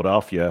on in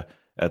Philadelphia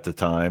at the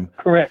time.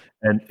 Correct.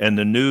 And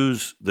the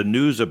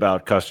news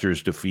about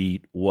Custer's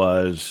defeat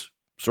was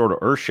sort of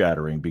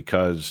earth-shattering,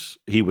 because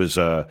he was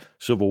a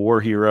Civil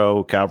War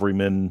hero,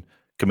 cavalryman,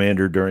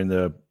 commander during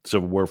the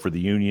Civil War for the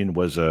Union,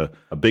 was a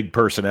big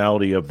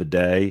personality of the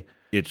day.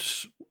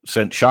 It's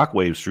sent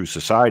shockwaves through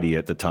society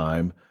at the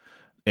time.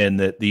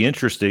 And that the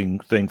interesting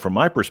thing from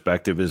my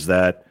perspective is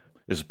that,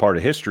 as part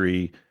of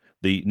history,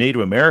 the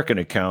Native American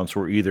accounts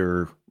were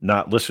either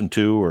not listened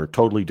to or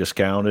totally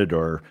discounted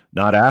or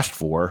not asked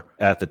for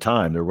at the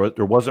time. There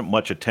wasn't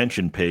much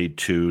attention paid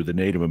to the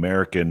Native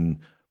American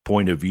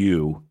point of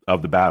view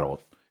of the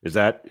battle. Is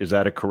that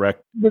a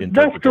correct interpretation?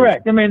 That's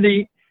correct. I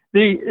mean,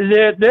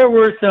 there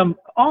were some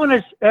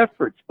honest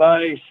efforts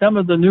by some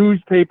of the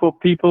newspaper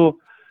people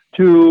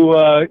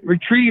to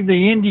retrieve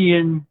the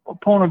Indian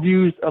point of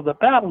views of the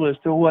battle as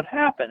to what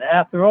happened.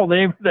 After all,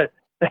 they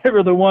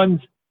were the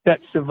ones that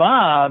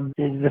survived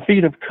the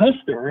defeat of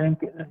Custer, and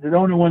they're the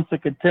only ones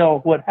that could tell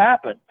what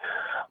happened.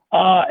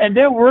 And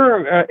there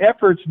were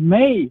efforts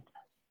made,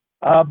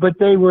 but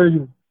they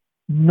were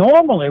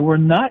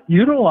not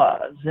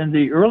utilized in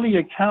the early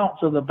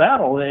accounts of the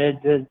battle.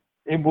 It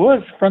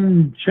was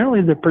from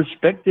generally the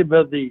perspective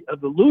of the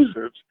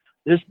losers,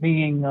 this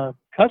being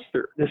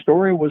Custer. The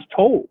story was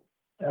told.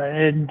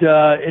 And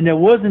it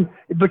wasn't,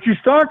 but you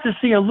start to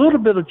see a little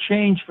bit of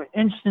change. For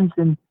instance,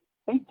 in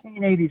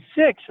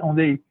 1886, on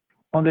the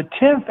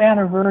 10th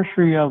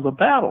anniversary of the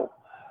battle,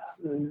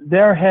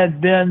 there had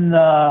been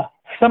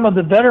some of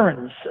the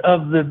veterans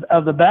of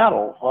the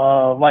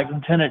battle, like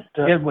Lieutenant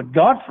Edward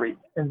Godfrey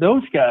and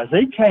those guys.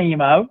 They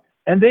came out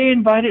and they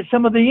invited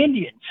some of the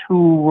Indians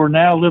who were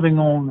now living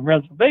on the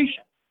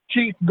reservation.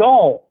 Chief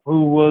Gall,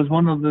 who was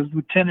one of the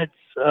lieutenants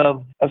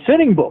of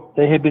Sitting Bull.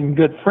 They had been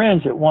good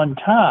friends at one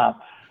time.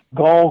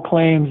 Gall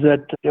claims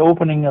that the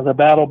opening of the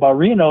battle by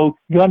Reno,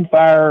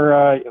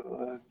 gunfire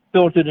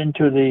filtered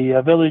into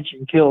the village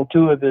and killed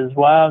 2 of his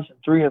wives and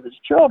 3 of his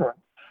children.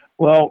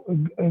 Well,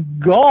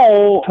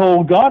 Gall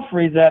told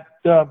Godfrey that,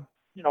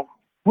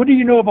 what do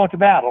you know about the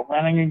battle?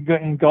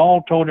 And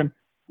Gall told him,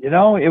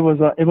 it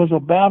was a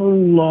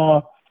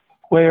battle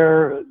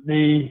where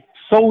the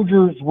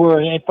soldiers were,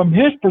 and from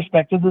his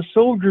perspective, the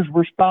soldiers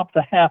were stopped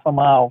a half a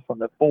mile from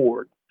the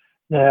ford.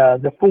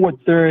 The ford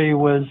theory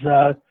was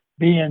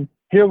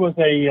here was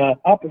a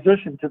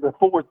opposition to the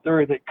ford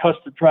theory that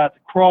Custer tried to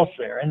cross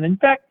there. And in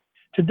fact,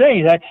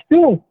 today that's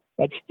still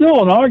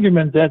an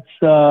argument that's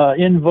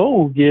in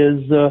vogue.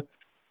 Is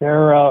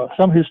there are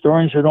some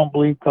historians who don't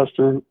believe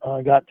Custer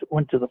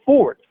went to the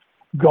ford.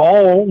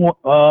 Gall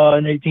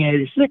in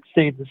 1886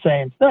 said the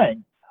same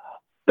thing.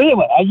 But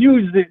anyway, I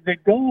use the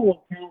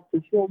Gall account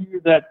to show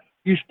you that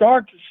you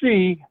start to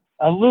see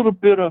a little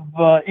bit of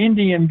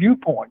Indian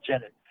viewpoints in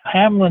it.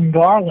 Hamlin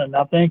Garland,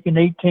 I think in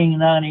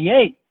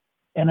 1898,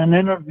 in an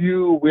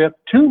interview with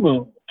Two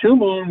Moon. Two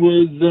Moon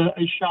was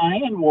a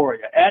Cheyenne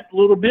warrior at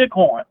Little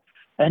Bighorn.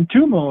 And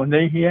Two Moon,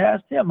 he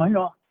asked him,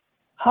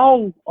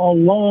 how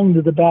long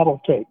did the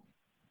battle take?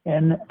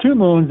 And Two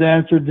Moon's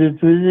answered that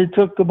it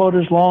took about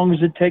as long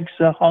as it takes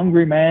a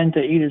hungry man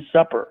to eat his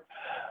supper.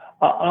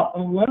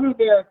 One of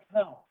their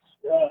accounts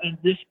in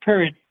this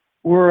period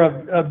were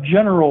of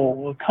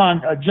general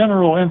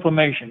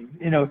information.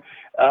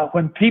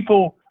 When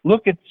people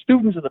look at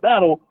students of the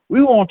battle,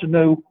 we want to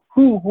know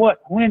who,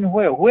 what, when,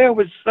 where. Where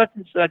was such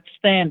and such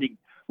standing?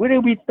 Where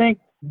do we think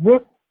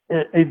this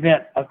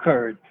event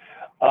occurred?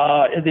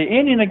 The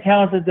Indian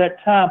accounts at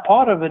that time,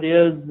 part of it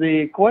is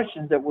the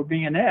questions that were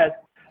being asked.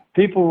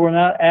 People were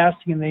not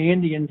asking the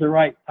Indians the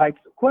right types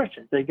of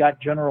questions. They got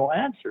general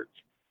answers.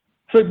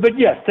 So, but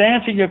yes, to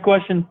answer your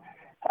question,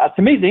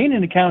 to me, the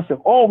Indian accounts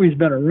have always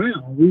been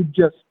around. We've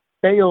just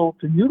failed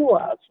to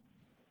utilize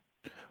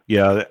them.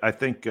 Yeah, I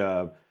think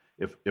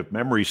if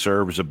memory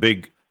serves, a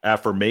big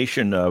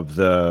affirmation of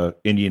the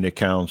Indian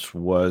accounts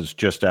was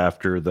just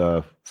after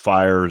the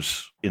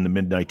fires in the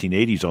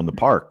mid-1980s on the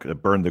park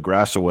that burned the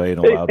grass away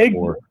and allowed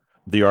for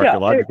the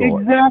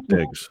archaeological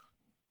digs.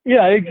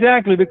 Yeah,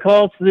 exactly,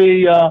 because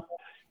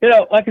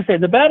like I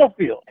said, the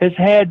battlefield has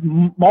had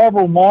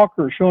marble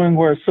markers showing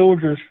where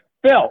soldiers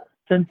fell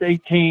since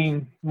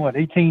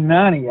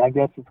 1890, I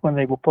guess is when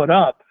they were put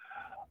up.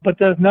 but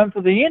there's none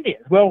for the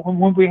Indians. Well,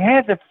 when we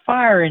had the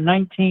fire in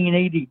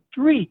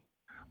 1983,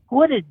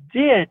 what it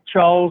did,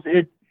 Charles,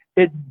 it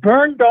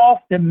burned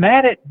off the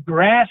matted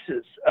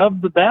grasses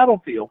of the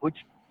battlefield, which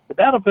the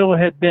battlefield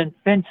had been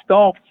fenced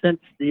off since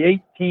the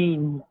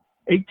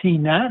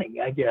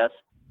 1890, I guess.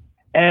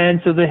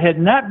 And so there had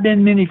not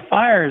been many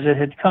fires that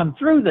had come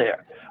through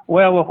there.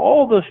 Well, with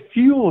all this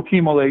fuel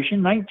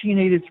accumulation,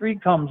 1983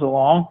 comes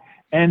along,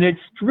 and it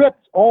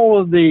stripped all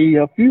of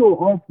the fuel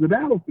off the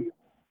battlefield.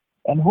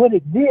 And what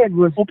it did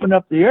was open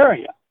up the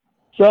area.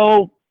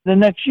 So the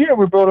next year,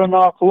 we brought an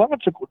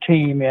archaeological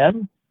team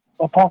in,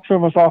 a Park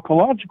Service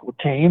archaeological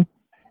team,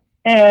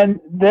 and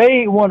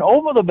they went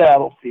over the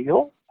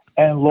battlefield,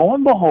 and lo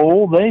and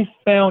behold, they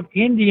found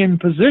Indian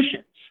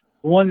positions.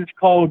 One is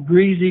called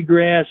Greasy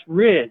Grass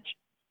Ridge.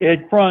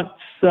 It fronts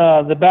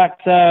the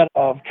backside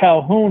of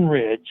Calhoun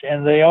Ridge,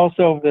 and they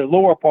also, the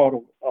lower part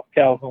of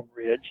Calhoun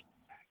Ridge.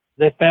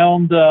 They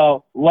found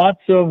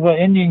lots of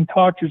Indian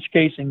cartridge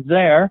casings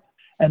there.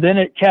 And then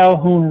at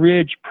Calhoun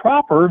Ridge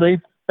proper, they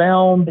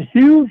found a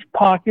huge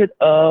pocket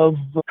of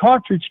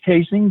cartridge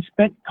casings,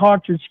 spent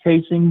cartridge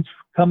casings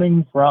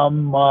coming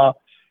from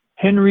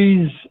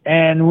Henry's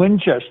and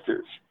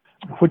Winchester's,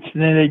 which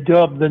then they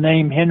dubbed the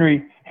name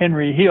Henry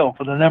Hill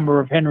for the number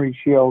of Henry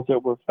shells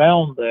that were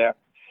found there.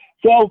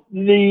 So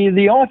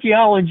the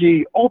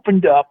archaeology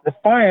opened up, the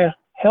fire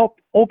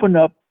helped open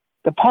up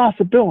the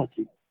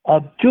possibility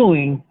of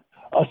doing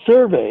a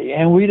survey,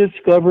 and we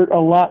discovered a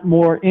lot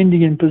more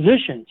Indian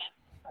positions.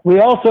 We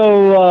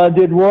also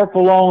did work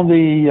along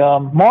the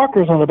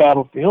markers on the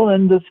battlefield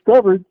and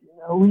discovered,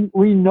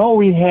 we know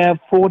we have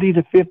 40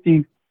 to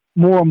 50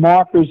 more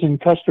markers than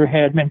Custer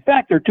had. In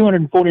fact, there are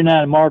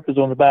 249 markers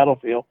on the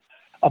battlefield.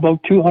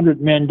 About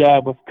 200 men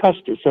died with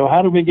Custer. So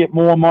how do we get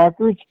more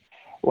markers?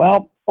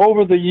 Well,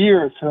 over the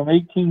years, from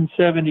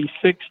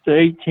 1876 to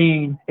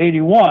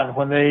 1881,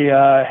 when they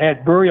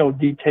had burial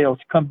details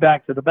come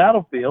back to the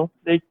battlefield,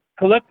 they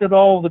collected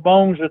all the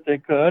bones that they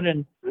could,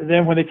 and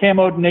then when they came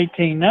out in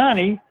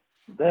 1890,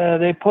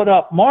 they put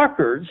up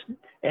markers,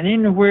 and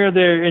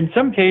in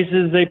some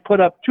cases, they put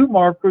up two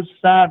markers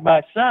side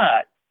by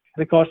side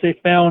because they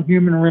found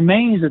human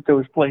remains at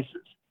those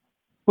places,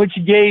 which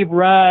gave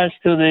rise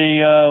to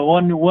the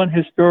one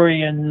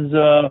historian's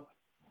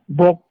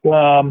book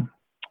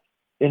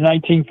in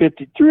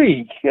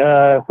 1953,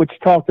 which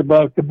talked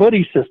about the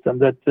buddy system,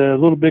 that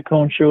Little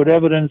Bighorn showed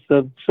evidence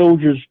of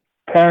soldiers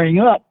pairing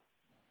up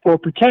for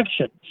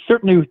protection.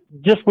 Certainly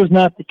just was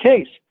not the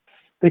case,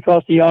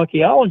 because the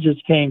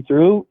archaeologists came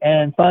through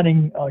and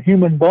finding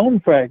human bone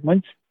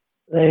fragments,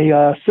 they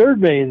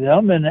surveyed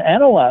them and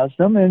analyzed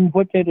them, and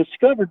what they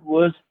discovered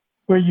was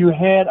where you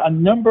had a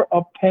number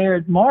of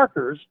paired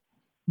markers,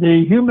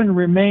 the human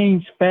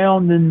remains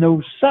found in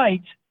those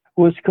sites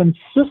was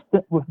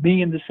consistent with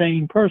being the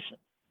same person.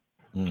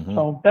 Mm-hmm.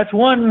 So that's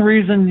one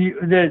reason you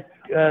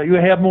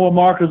have more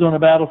markers on the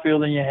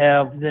battlefield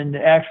than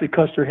actually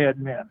Custer had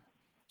men.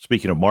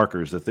 Speaking of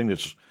markers, the thing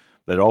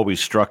that always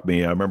struck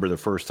me, I remember the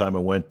first time I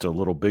went to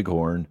Little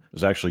Bighorn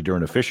was actually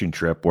during a fishing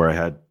trip where I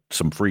had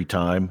some free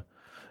time,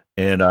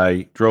 and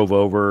I drove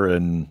over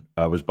and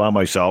I was by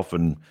myself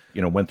and,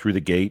 went through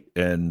the gate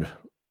and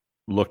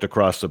looked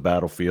across the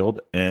battlefield,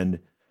 and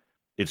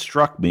it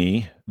struck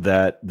me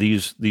that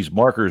these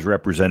markers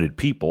represented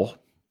people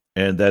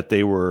and that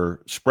they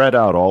were spread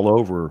out all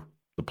over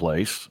the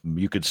place.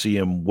 You could see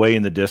them way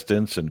in the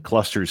distance and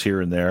clusters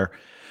here and there.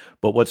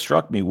 But what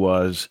struck me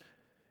was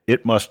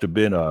it must have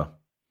been an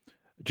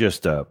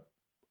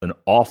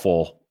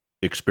awful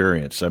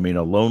experience. I mean,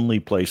 a lonely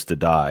place to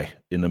die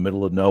in the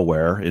middle of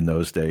nowhere in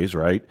those days,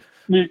 right?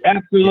 Yeah,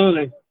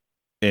 absolutely.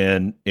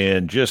 And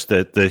just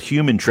the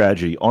human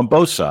tragedy on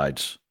both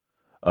sides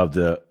of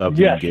the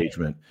Yes.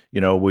 engagement.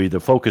 The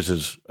focus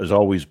has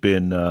always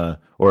been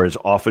or has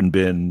often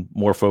been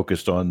more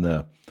focused on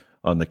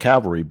the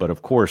cavalry, but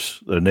of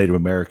course the Native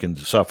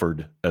Americans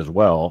suffered as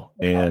well.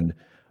 And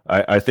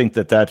I think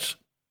that's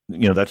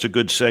a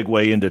good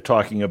segue into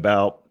talking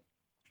about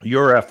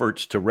your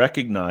efforts to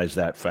recognize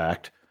that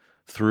fact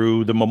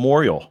through the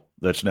memorial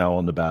that's now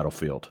on the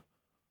battlefield.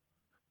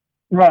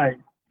 Right.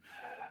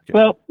 Okay.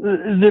 Well,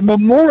 the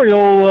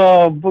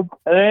memorial,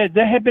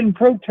 there had been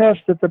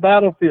protests at the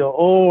battlefield,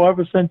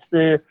 ever since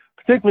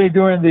particularly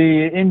during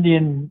the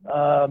Indian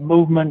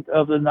movement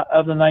of the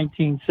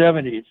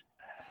 1970s.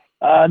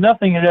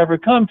 Nothing had ever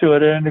come to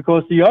it, and of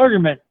course the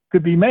argument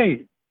could be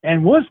made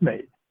and was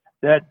made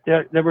that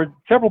there were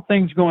several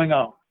things going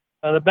on.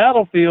 The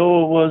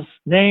battlefield was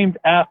named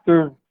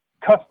after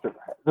Custer,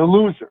 the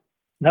loser.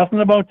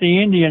 Nothing about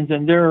the Indians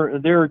and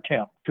their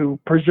attempt to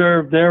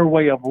preserve their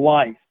way of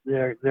life,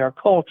 their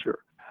culture.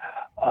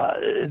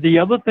 The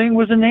other thing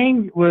was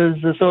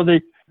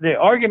the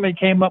argument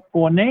came up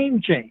for a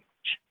name change,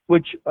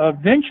 which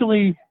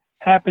eventually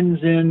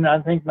happens in,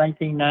 I think,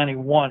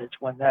 1991.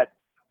 It's when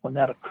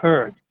that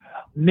occurred.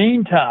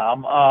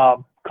 Meantime,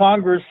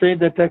 Congress said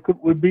that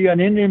would be an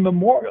Indian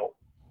memorial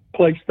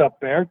placed up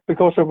there,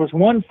 because there was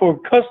one for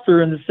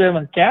Custer and the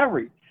 7th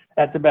Cavalry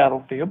at the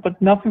battlefield,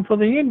 but nothing for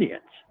the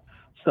Indians.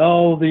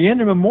 So the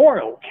Indian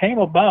Memorial came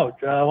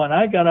about. When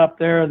I got up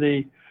there,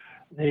 the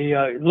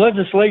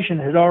legislation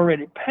had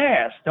already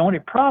passed. The only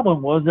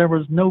problem was there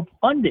was no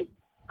funding.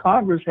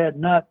 Congress had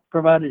not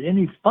provided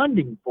any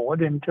funding for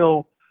it.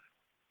 Until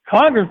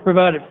Congress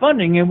provided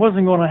funding, it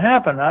wasn't going to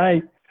happen.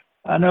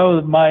 I know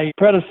that my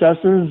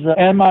predecessors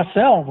and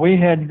myself, we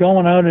had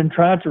gone out and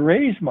tried to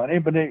raise money,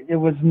 but it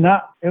was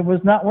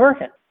not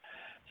working.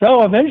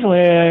 So eventually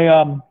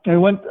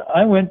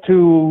I went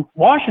to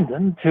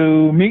Washington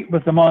to meet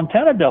with the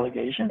Montana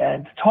delegation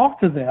and to talk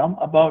to them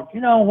about,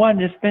 you know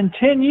what, it's been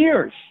 10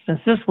 years since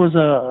this was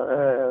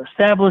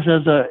established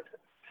as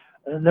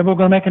they were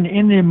going to make an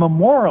Indian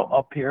memorial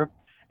up here,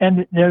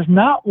 and there's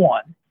not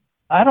one.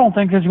 I don't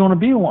think there's going to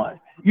be one.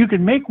 You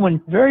can make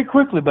one very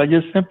quickly by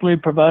just simply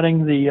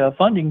providing the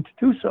funding to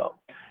do so.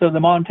 So the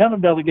Montana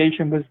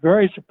delegation was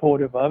very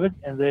supportive of it,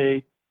 and they,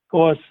 of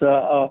course,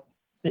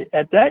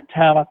 at that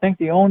time, I think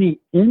the only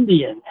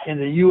Indian in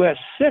the U.S.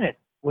 Senate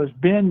was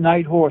Ben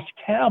Nighthorse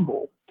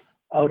Campbell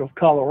out of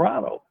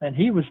Colorado, and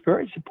he was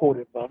very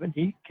supportive of it.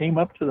 He came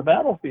up to the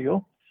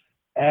battlefield,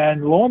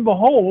 and lo and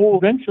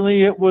behold,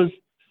 eventually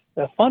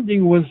the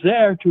funding was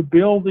there to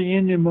build the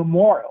Indian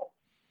Memorial.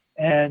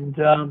 And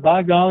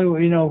by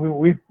golly, you know,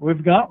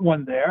 we've got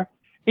one there.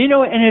 You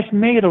know, and it's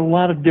made a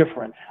lot of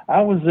difference.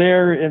 I was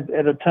there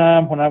at a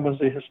time when I was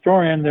a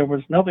historian. There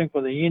was nothing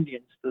for the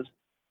Indians to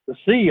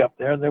see up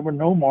there. There were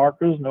no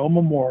markers, no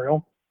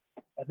memorial.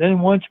 And then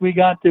once we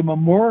got the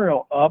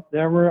memorial up,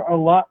 there were a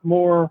lot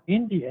more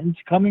Indians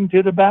coming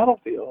to the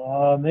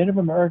battlefield. Native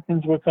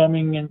Americans were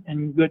coming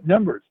in good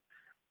numbers.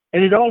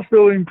 And it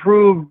also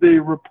improved the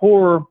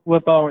rapport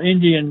with our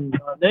Indian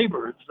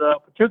neighbors,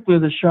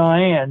 particularly the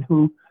Cheyenne,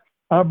 who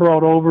I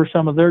brought over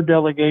some of their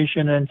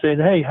delegation and said,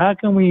 hey, how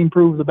can we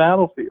improve the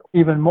battlefield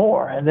even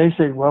more? And they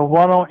said, well,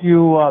 why don't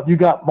you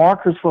got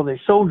markers for the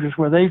soldiers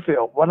where they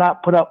fell. Why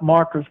not put up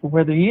markers for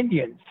where the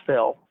Indians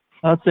fell?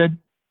 I said,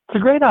 it's a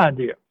great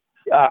idea.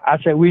 I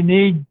said, we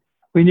need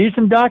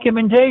some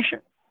documentation.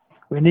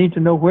 We need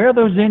to know where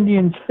those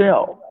Indians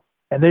fell.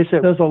 And they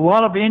said, there's a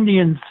lot of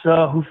Indians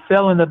who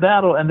fell in the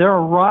battle, and there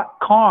are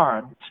rock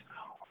cairns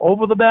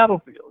over the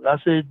battlefield. I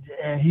said,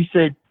 and he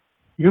said,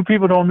 you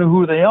people don't know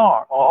who they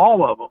are,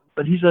 all of them.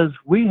 But he says,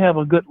 we have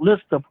a good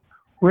list of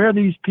where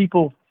these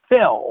people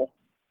fell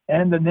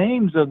and the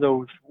names of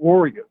those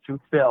warriors who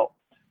fell.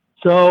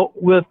 So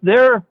with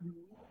their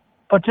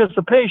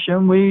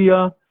participation, we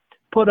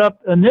put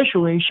up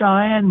initially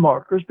Cheyenne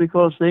markers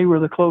because they were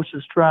the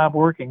closest tribe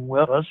working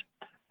with us.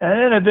 And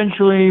then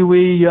eventually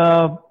we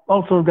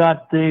also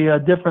got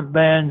the different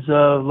bands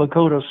of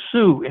Lakota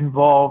Sioux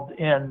involved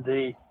in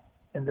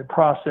the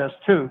process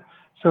too.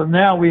 So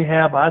now we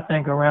have, I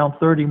think, around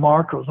 30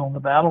 markers on the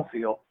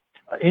battlefield,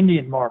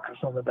 Indian markers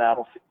on the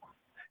battlefield.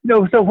 You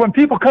know, so when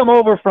people come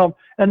over when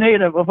a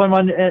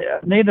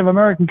Native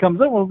American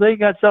comes over, they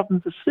got something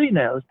to see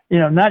now. You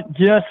know, not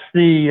just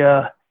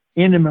the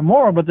Indian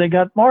Memorial, but they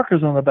got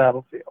markers on the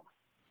battlefield.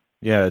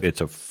 Yeah,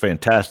 it's a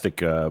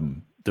fantastic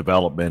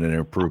development and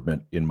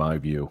improvement in my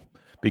view,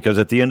 because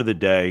at the end of the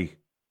day,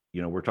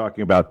 you know, we're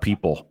talking about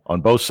people on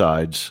both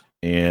sides,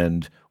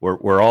 and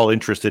we're all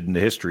interested in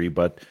the history,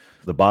 but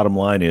the bottom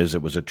line is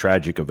it was a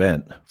tragic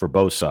event for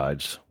both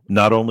sides,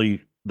 not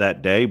only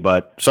that day,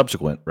 but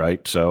subsequent,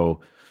 right? So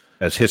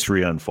as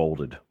history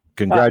unfolded,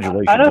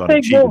 congratulations on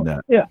achieving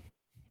that. Yeah.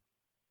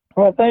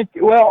 Well, thank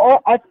you.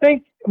 Well, I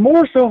think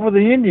more so for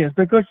the Indians,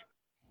 because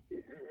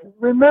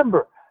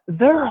remember,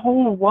 their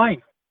whole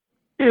life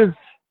is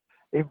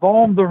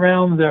evolved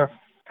around their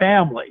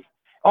family.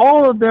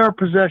 All of their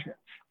possessions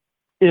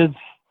is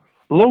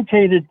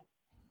located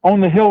on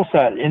the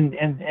hillside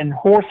in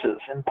horses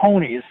and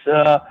ponies,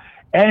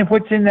 and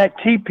what's in that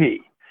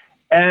teepee.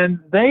 And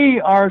they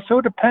are so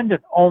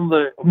dependent on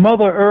the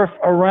Mother Earth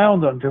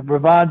around them to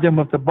provide them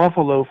with the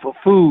buffalo for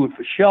food,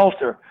 for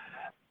shelter.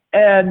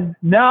 And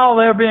now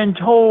they're being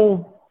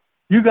told,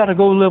 you got to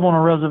go live on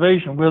a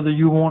reservation, whether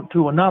you want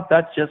to or not.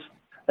 That's just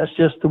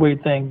the way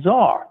things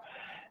are.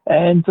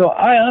 And so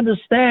I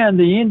understand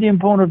the Indian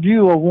point of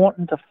view of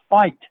wanting to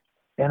fight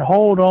and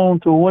hold on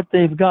to what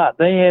they've got.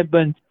 They have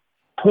been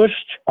pushed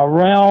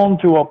around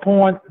to a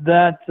point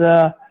that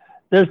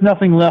there's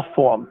nothing left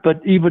for them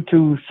but either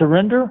to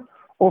surrender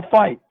or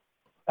fight.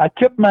 I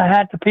tip my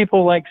hat to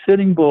people like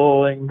Sitting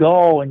Bull and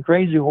Gull and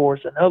Crazy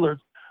Horse and others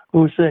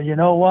who said, you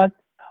know what,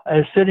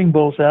 as Sitting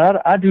Bull said,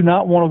 I do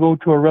not want to go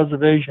to a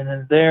reservation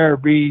and there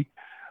be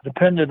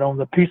dependent on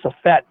the piece of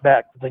fat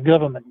back that the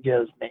government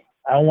gives me.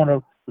 I want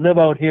to live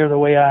out here the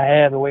way I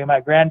have, the way my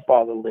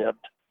grandfather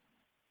lived.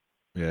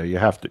 Yeah, you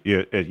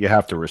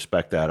have to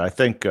respect that. I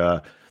think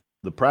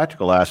the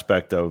practical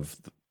aspect of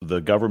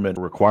the government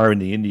requiring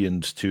the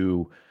Indians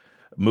to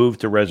move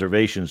to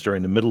reservations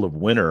during the middle of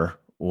winter,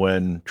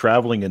 when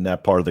traveling in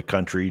that part of the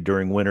country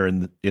during winter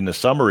and in the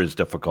summer is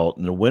difficult.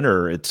 In the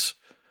winter,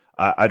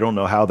 I don't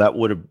know how that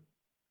would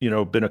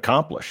have, been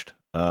accomplished,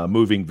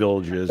 moving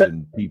villages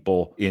and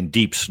people in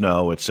deep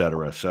snow, et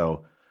cetera.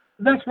 So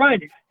that's right.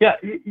 Yeah,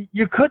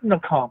 you couldn't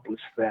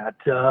accomplish that.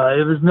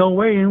 There was no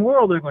way in the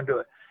world they're going to do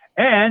it.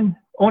 And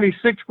only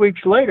 6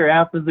 weeks later,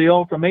 after the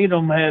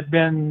ultimatum had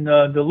been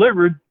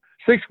delivered,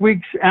 6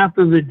 weeks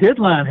after the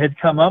deadline had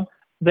come up,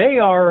 they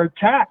are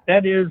attacked.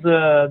 That is,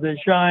 the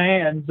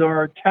Cheyennes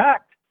are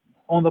attacked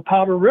on the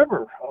Powder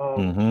River.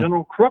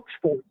 General Crook's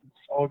forces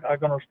are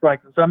going to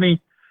strike us. I mean,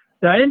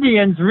 the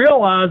Indians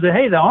realized that,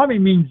 hey, the Army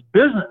means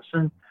business.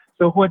 And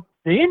so what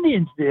the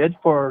Indians did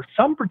for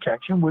some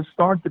protection was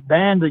start to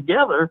band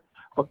together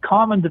for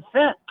common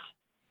defense.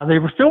 They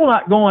were still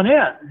not going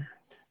in.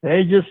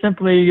 They just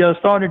simply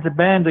started to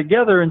band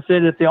together and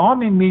said, if the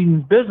Army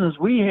means business,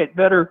 we had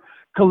better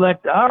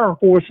collect our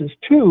forces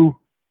too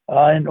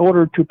in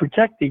order to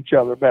protect each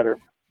other better.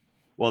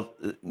 Well,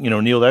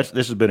 Neil, this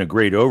has been a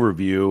great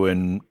overview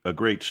and a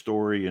great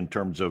story in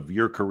terms of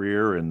your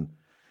career and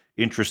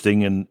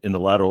interesting in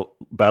the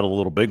Battle of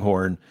Little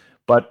Bighorn.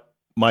 But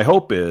my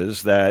hope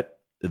is that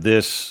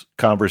this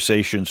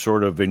conversation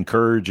sort of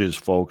encourages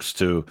folks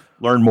to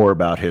learn more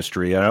about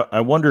history. And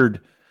I wondered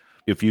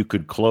if you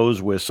could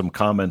close with some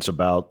comments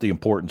about the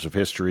importance of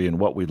history and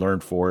what we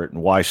learned for it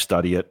and why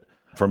study it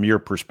from your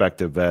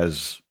perspective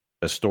as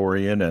a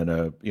historian and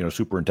a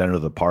superintendent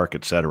of the park,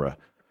 et cetera.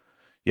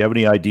 You have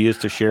any ideas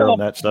to share on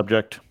that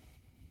subject?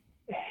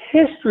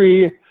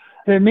 History,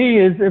 to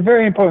me, is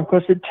very important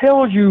because it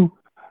tells you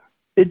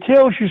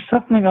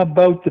something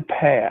about the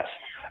past,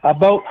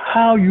 about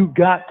how you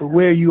got to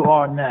where you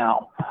are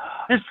now.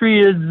 History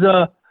is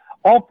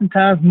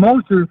oftentimes,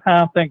 most of the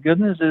time, thank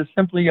goodness, is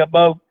simply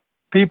about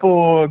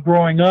people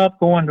growing up,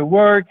 going to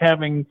work,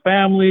 having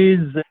families,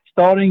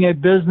 starting a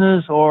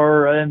business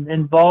or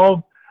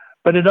involved.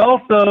 But it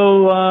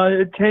also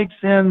it takes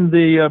in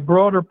the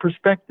broader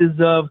perspectives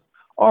of,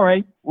 all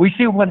right, we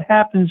see what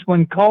happens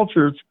when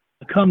cultures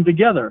come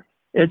together.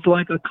 It's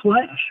like a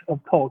clash of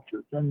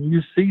cultures. And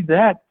you see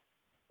that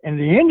in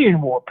the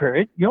Indian War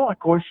period. Of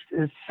course,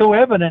 it's so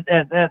evident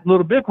at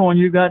Little Bighorn,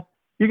 you got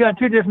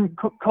two different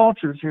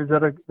cultures here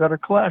that are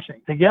clashing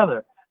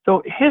together.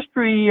 So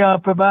history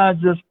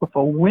provides us with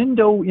a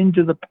window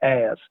into the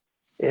past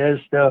as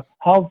to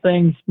how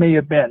things may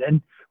have been.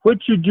 And what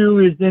you do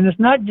is, and it's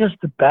not just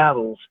the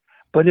battles,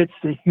 but it's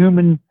the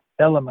human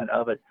element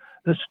of it.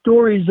 The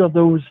stories of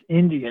those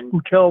Indians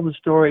who tell the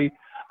story.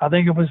 I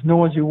think it was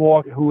Noisy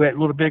Walker who at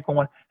Little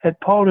Bighorn had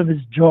part of his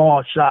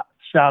jaw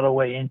shot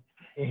away, and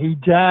he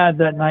died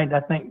that night, I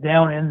think,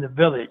 down in the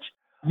village.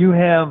 You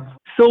have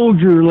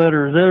soldier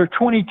letters. They're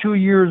 22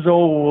 years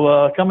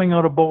old, coming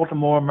out of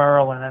Baltimore,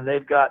 Maryland, and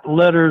they've got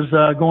letters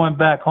going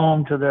back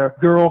home to their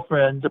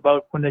girlfriends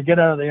about when they get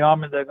out of the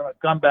Army, they're going to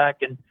come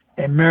back and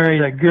marry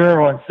the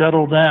girl and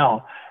settle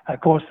down.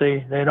 Of course,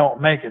 they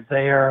don't make it.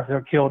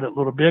 They're killed at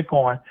Little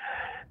Bighorn.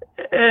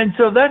 And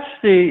so that's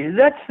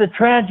the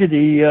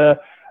tragedy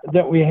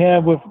that we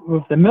have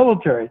with the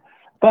military.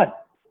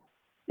 But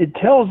it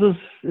tells us,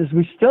 as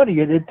we study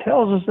it, it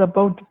tells us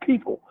about the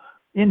people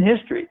in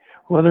history,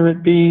 whether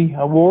it be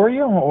a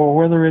warrior or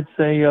whether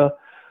it's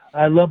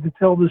I love to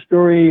tell the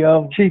story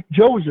of Chief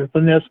Joseph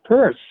the Nez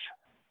Perce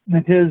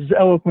and his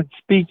eloquent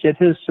speech at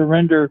his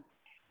surrender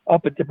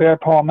up at the Bear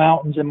Paw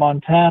Mountains in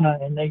Montana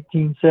in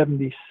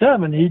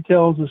 1877. He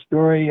tells a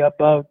story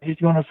about he's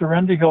going to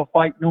surrender, he'll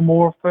fight no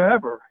more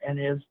forever. And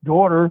his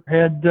daughter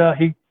had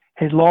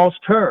lost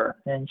her,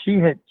 and she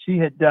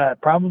had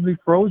died, probably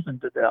frozen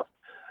to death.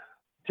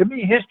 To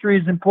me, history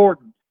is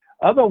important.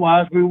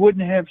 Otherwise, we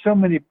wouldn't have so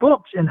many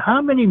books and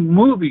how many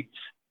movies.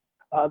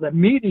 The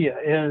media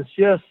is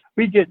just,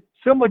 we get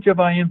so much of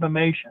our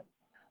information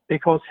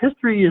because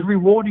history is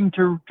rewarding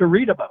to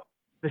read about.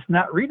 It's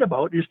not read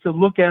about, it's to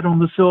look at on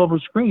the silver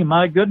screen.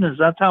 My goodness,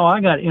 that's how I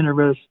got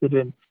interested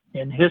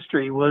in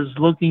history, was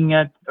looking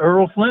at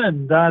Earl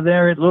Flynn died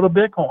there at Little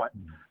Bighorn.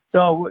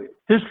 So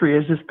history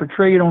as it's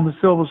portrayed on the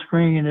silver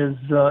screen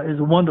is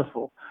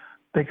wonderful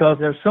because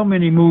there's so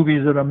many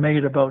movies that are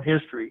made about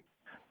history.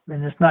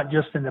 And it's not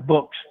just in the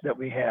books that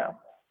we have.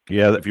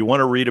 Yeah, if you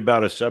want to read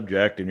about a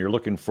subject and you're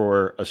looking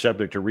for a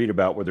subject to read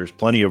about where there's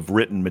plenty of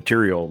written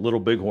material, Little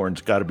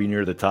Bighorn's got to be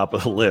near the top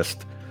of the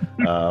list.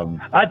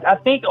 I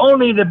think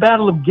only the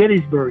Battle of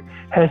Gettysburg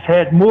has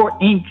had more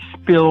ink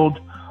spilled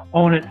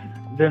on it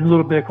than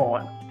Little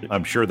Bighorn.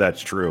 I'm sure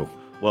that's true.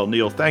 Well,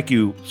 Neil, thank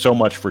you so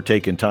much for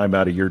taking time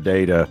out of your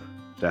day to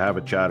have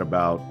a chat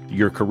about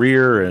your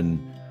career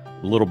and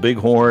Little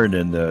Bighorn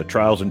and the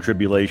trials and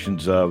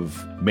tribulations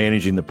of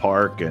managing the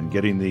park and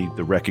getting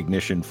the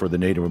recognition for the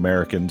Native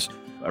Americans.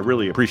 I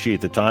really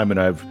appreciate the time, and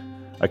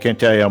I can't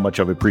tell you how much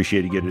I've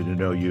appreciated getting to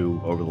know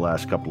you over the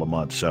last couple of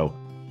months. So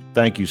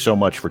thank you so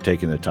much for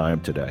taking the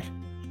time today.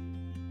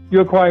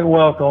 You're quite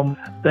welcome.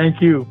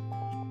 Thank you.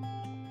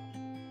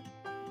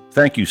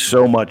 Thank you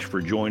so much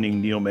for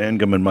joining Neil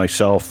Mangum and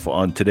myself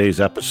on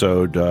today's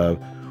episode.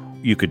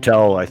 You could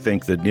tell, I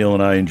think, that Neil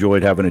and I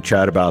enjoyed having a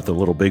chat about the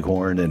Little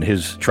Bighorn and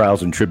his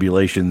trials and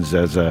tribulations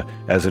as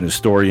an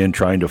historian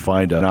trying to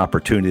find an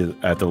opportunity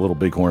at the Little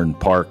Bighorn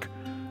Park.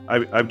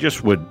 I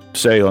just would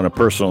say on a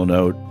personal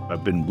note,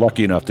 I've been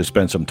lucky enough to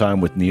spend some time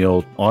with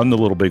Neil on the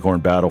Little Bighorn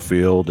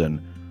battlefield and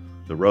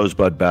the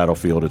Rosebud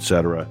battlefield,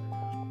 etc.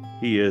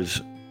 He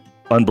is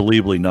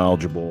unbelievably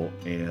knowledgeable.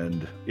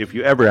 And if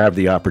you ever have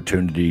the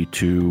opportunity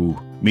to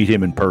meet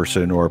him in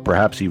person or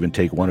perhaps even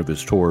take one of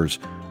his tours,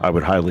 I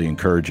would highly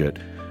encourage it.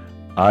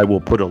 I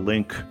will put a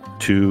link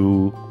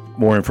to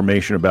more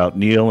information about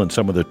Neil and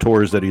some of the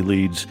tours that he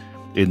leads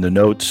in the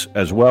notes,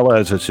 as well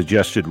as a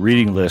suggested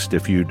reading list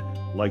if you'd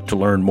like to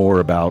learn more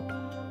about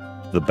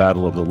the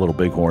Battle of the Little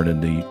Bighorn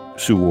and the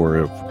Sioux War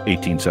of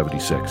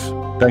 1876.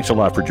 Thanks a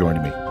lot for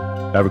joining me.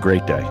 Have a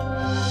great day.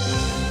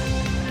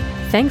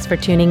 Thanks for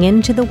tuning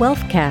in to the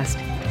Wealthcast.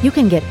 You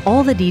can get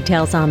all the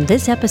details on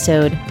this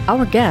episode,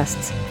 our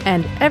guests,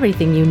 and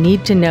everything you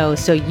need to know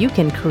so you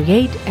can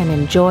create and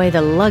enjoy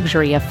the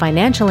luxury of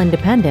financial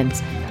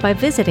independence by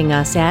visiting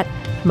us at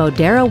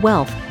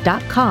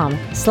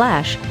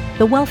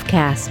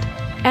moderawealth.com/thewealthcast.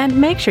 And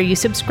make sure you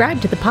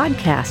subscribe to the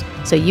podcast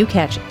so you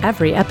catch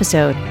every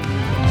episode.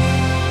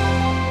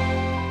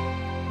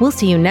 We'll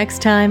see you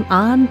next time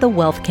on the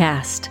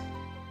Wealthcast.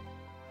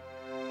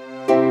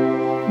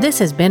 This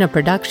has been a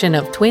production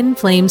of Twin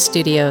Flame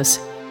Studios.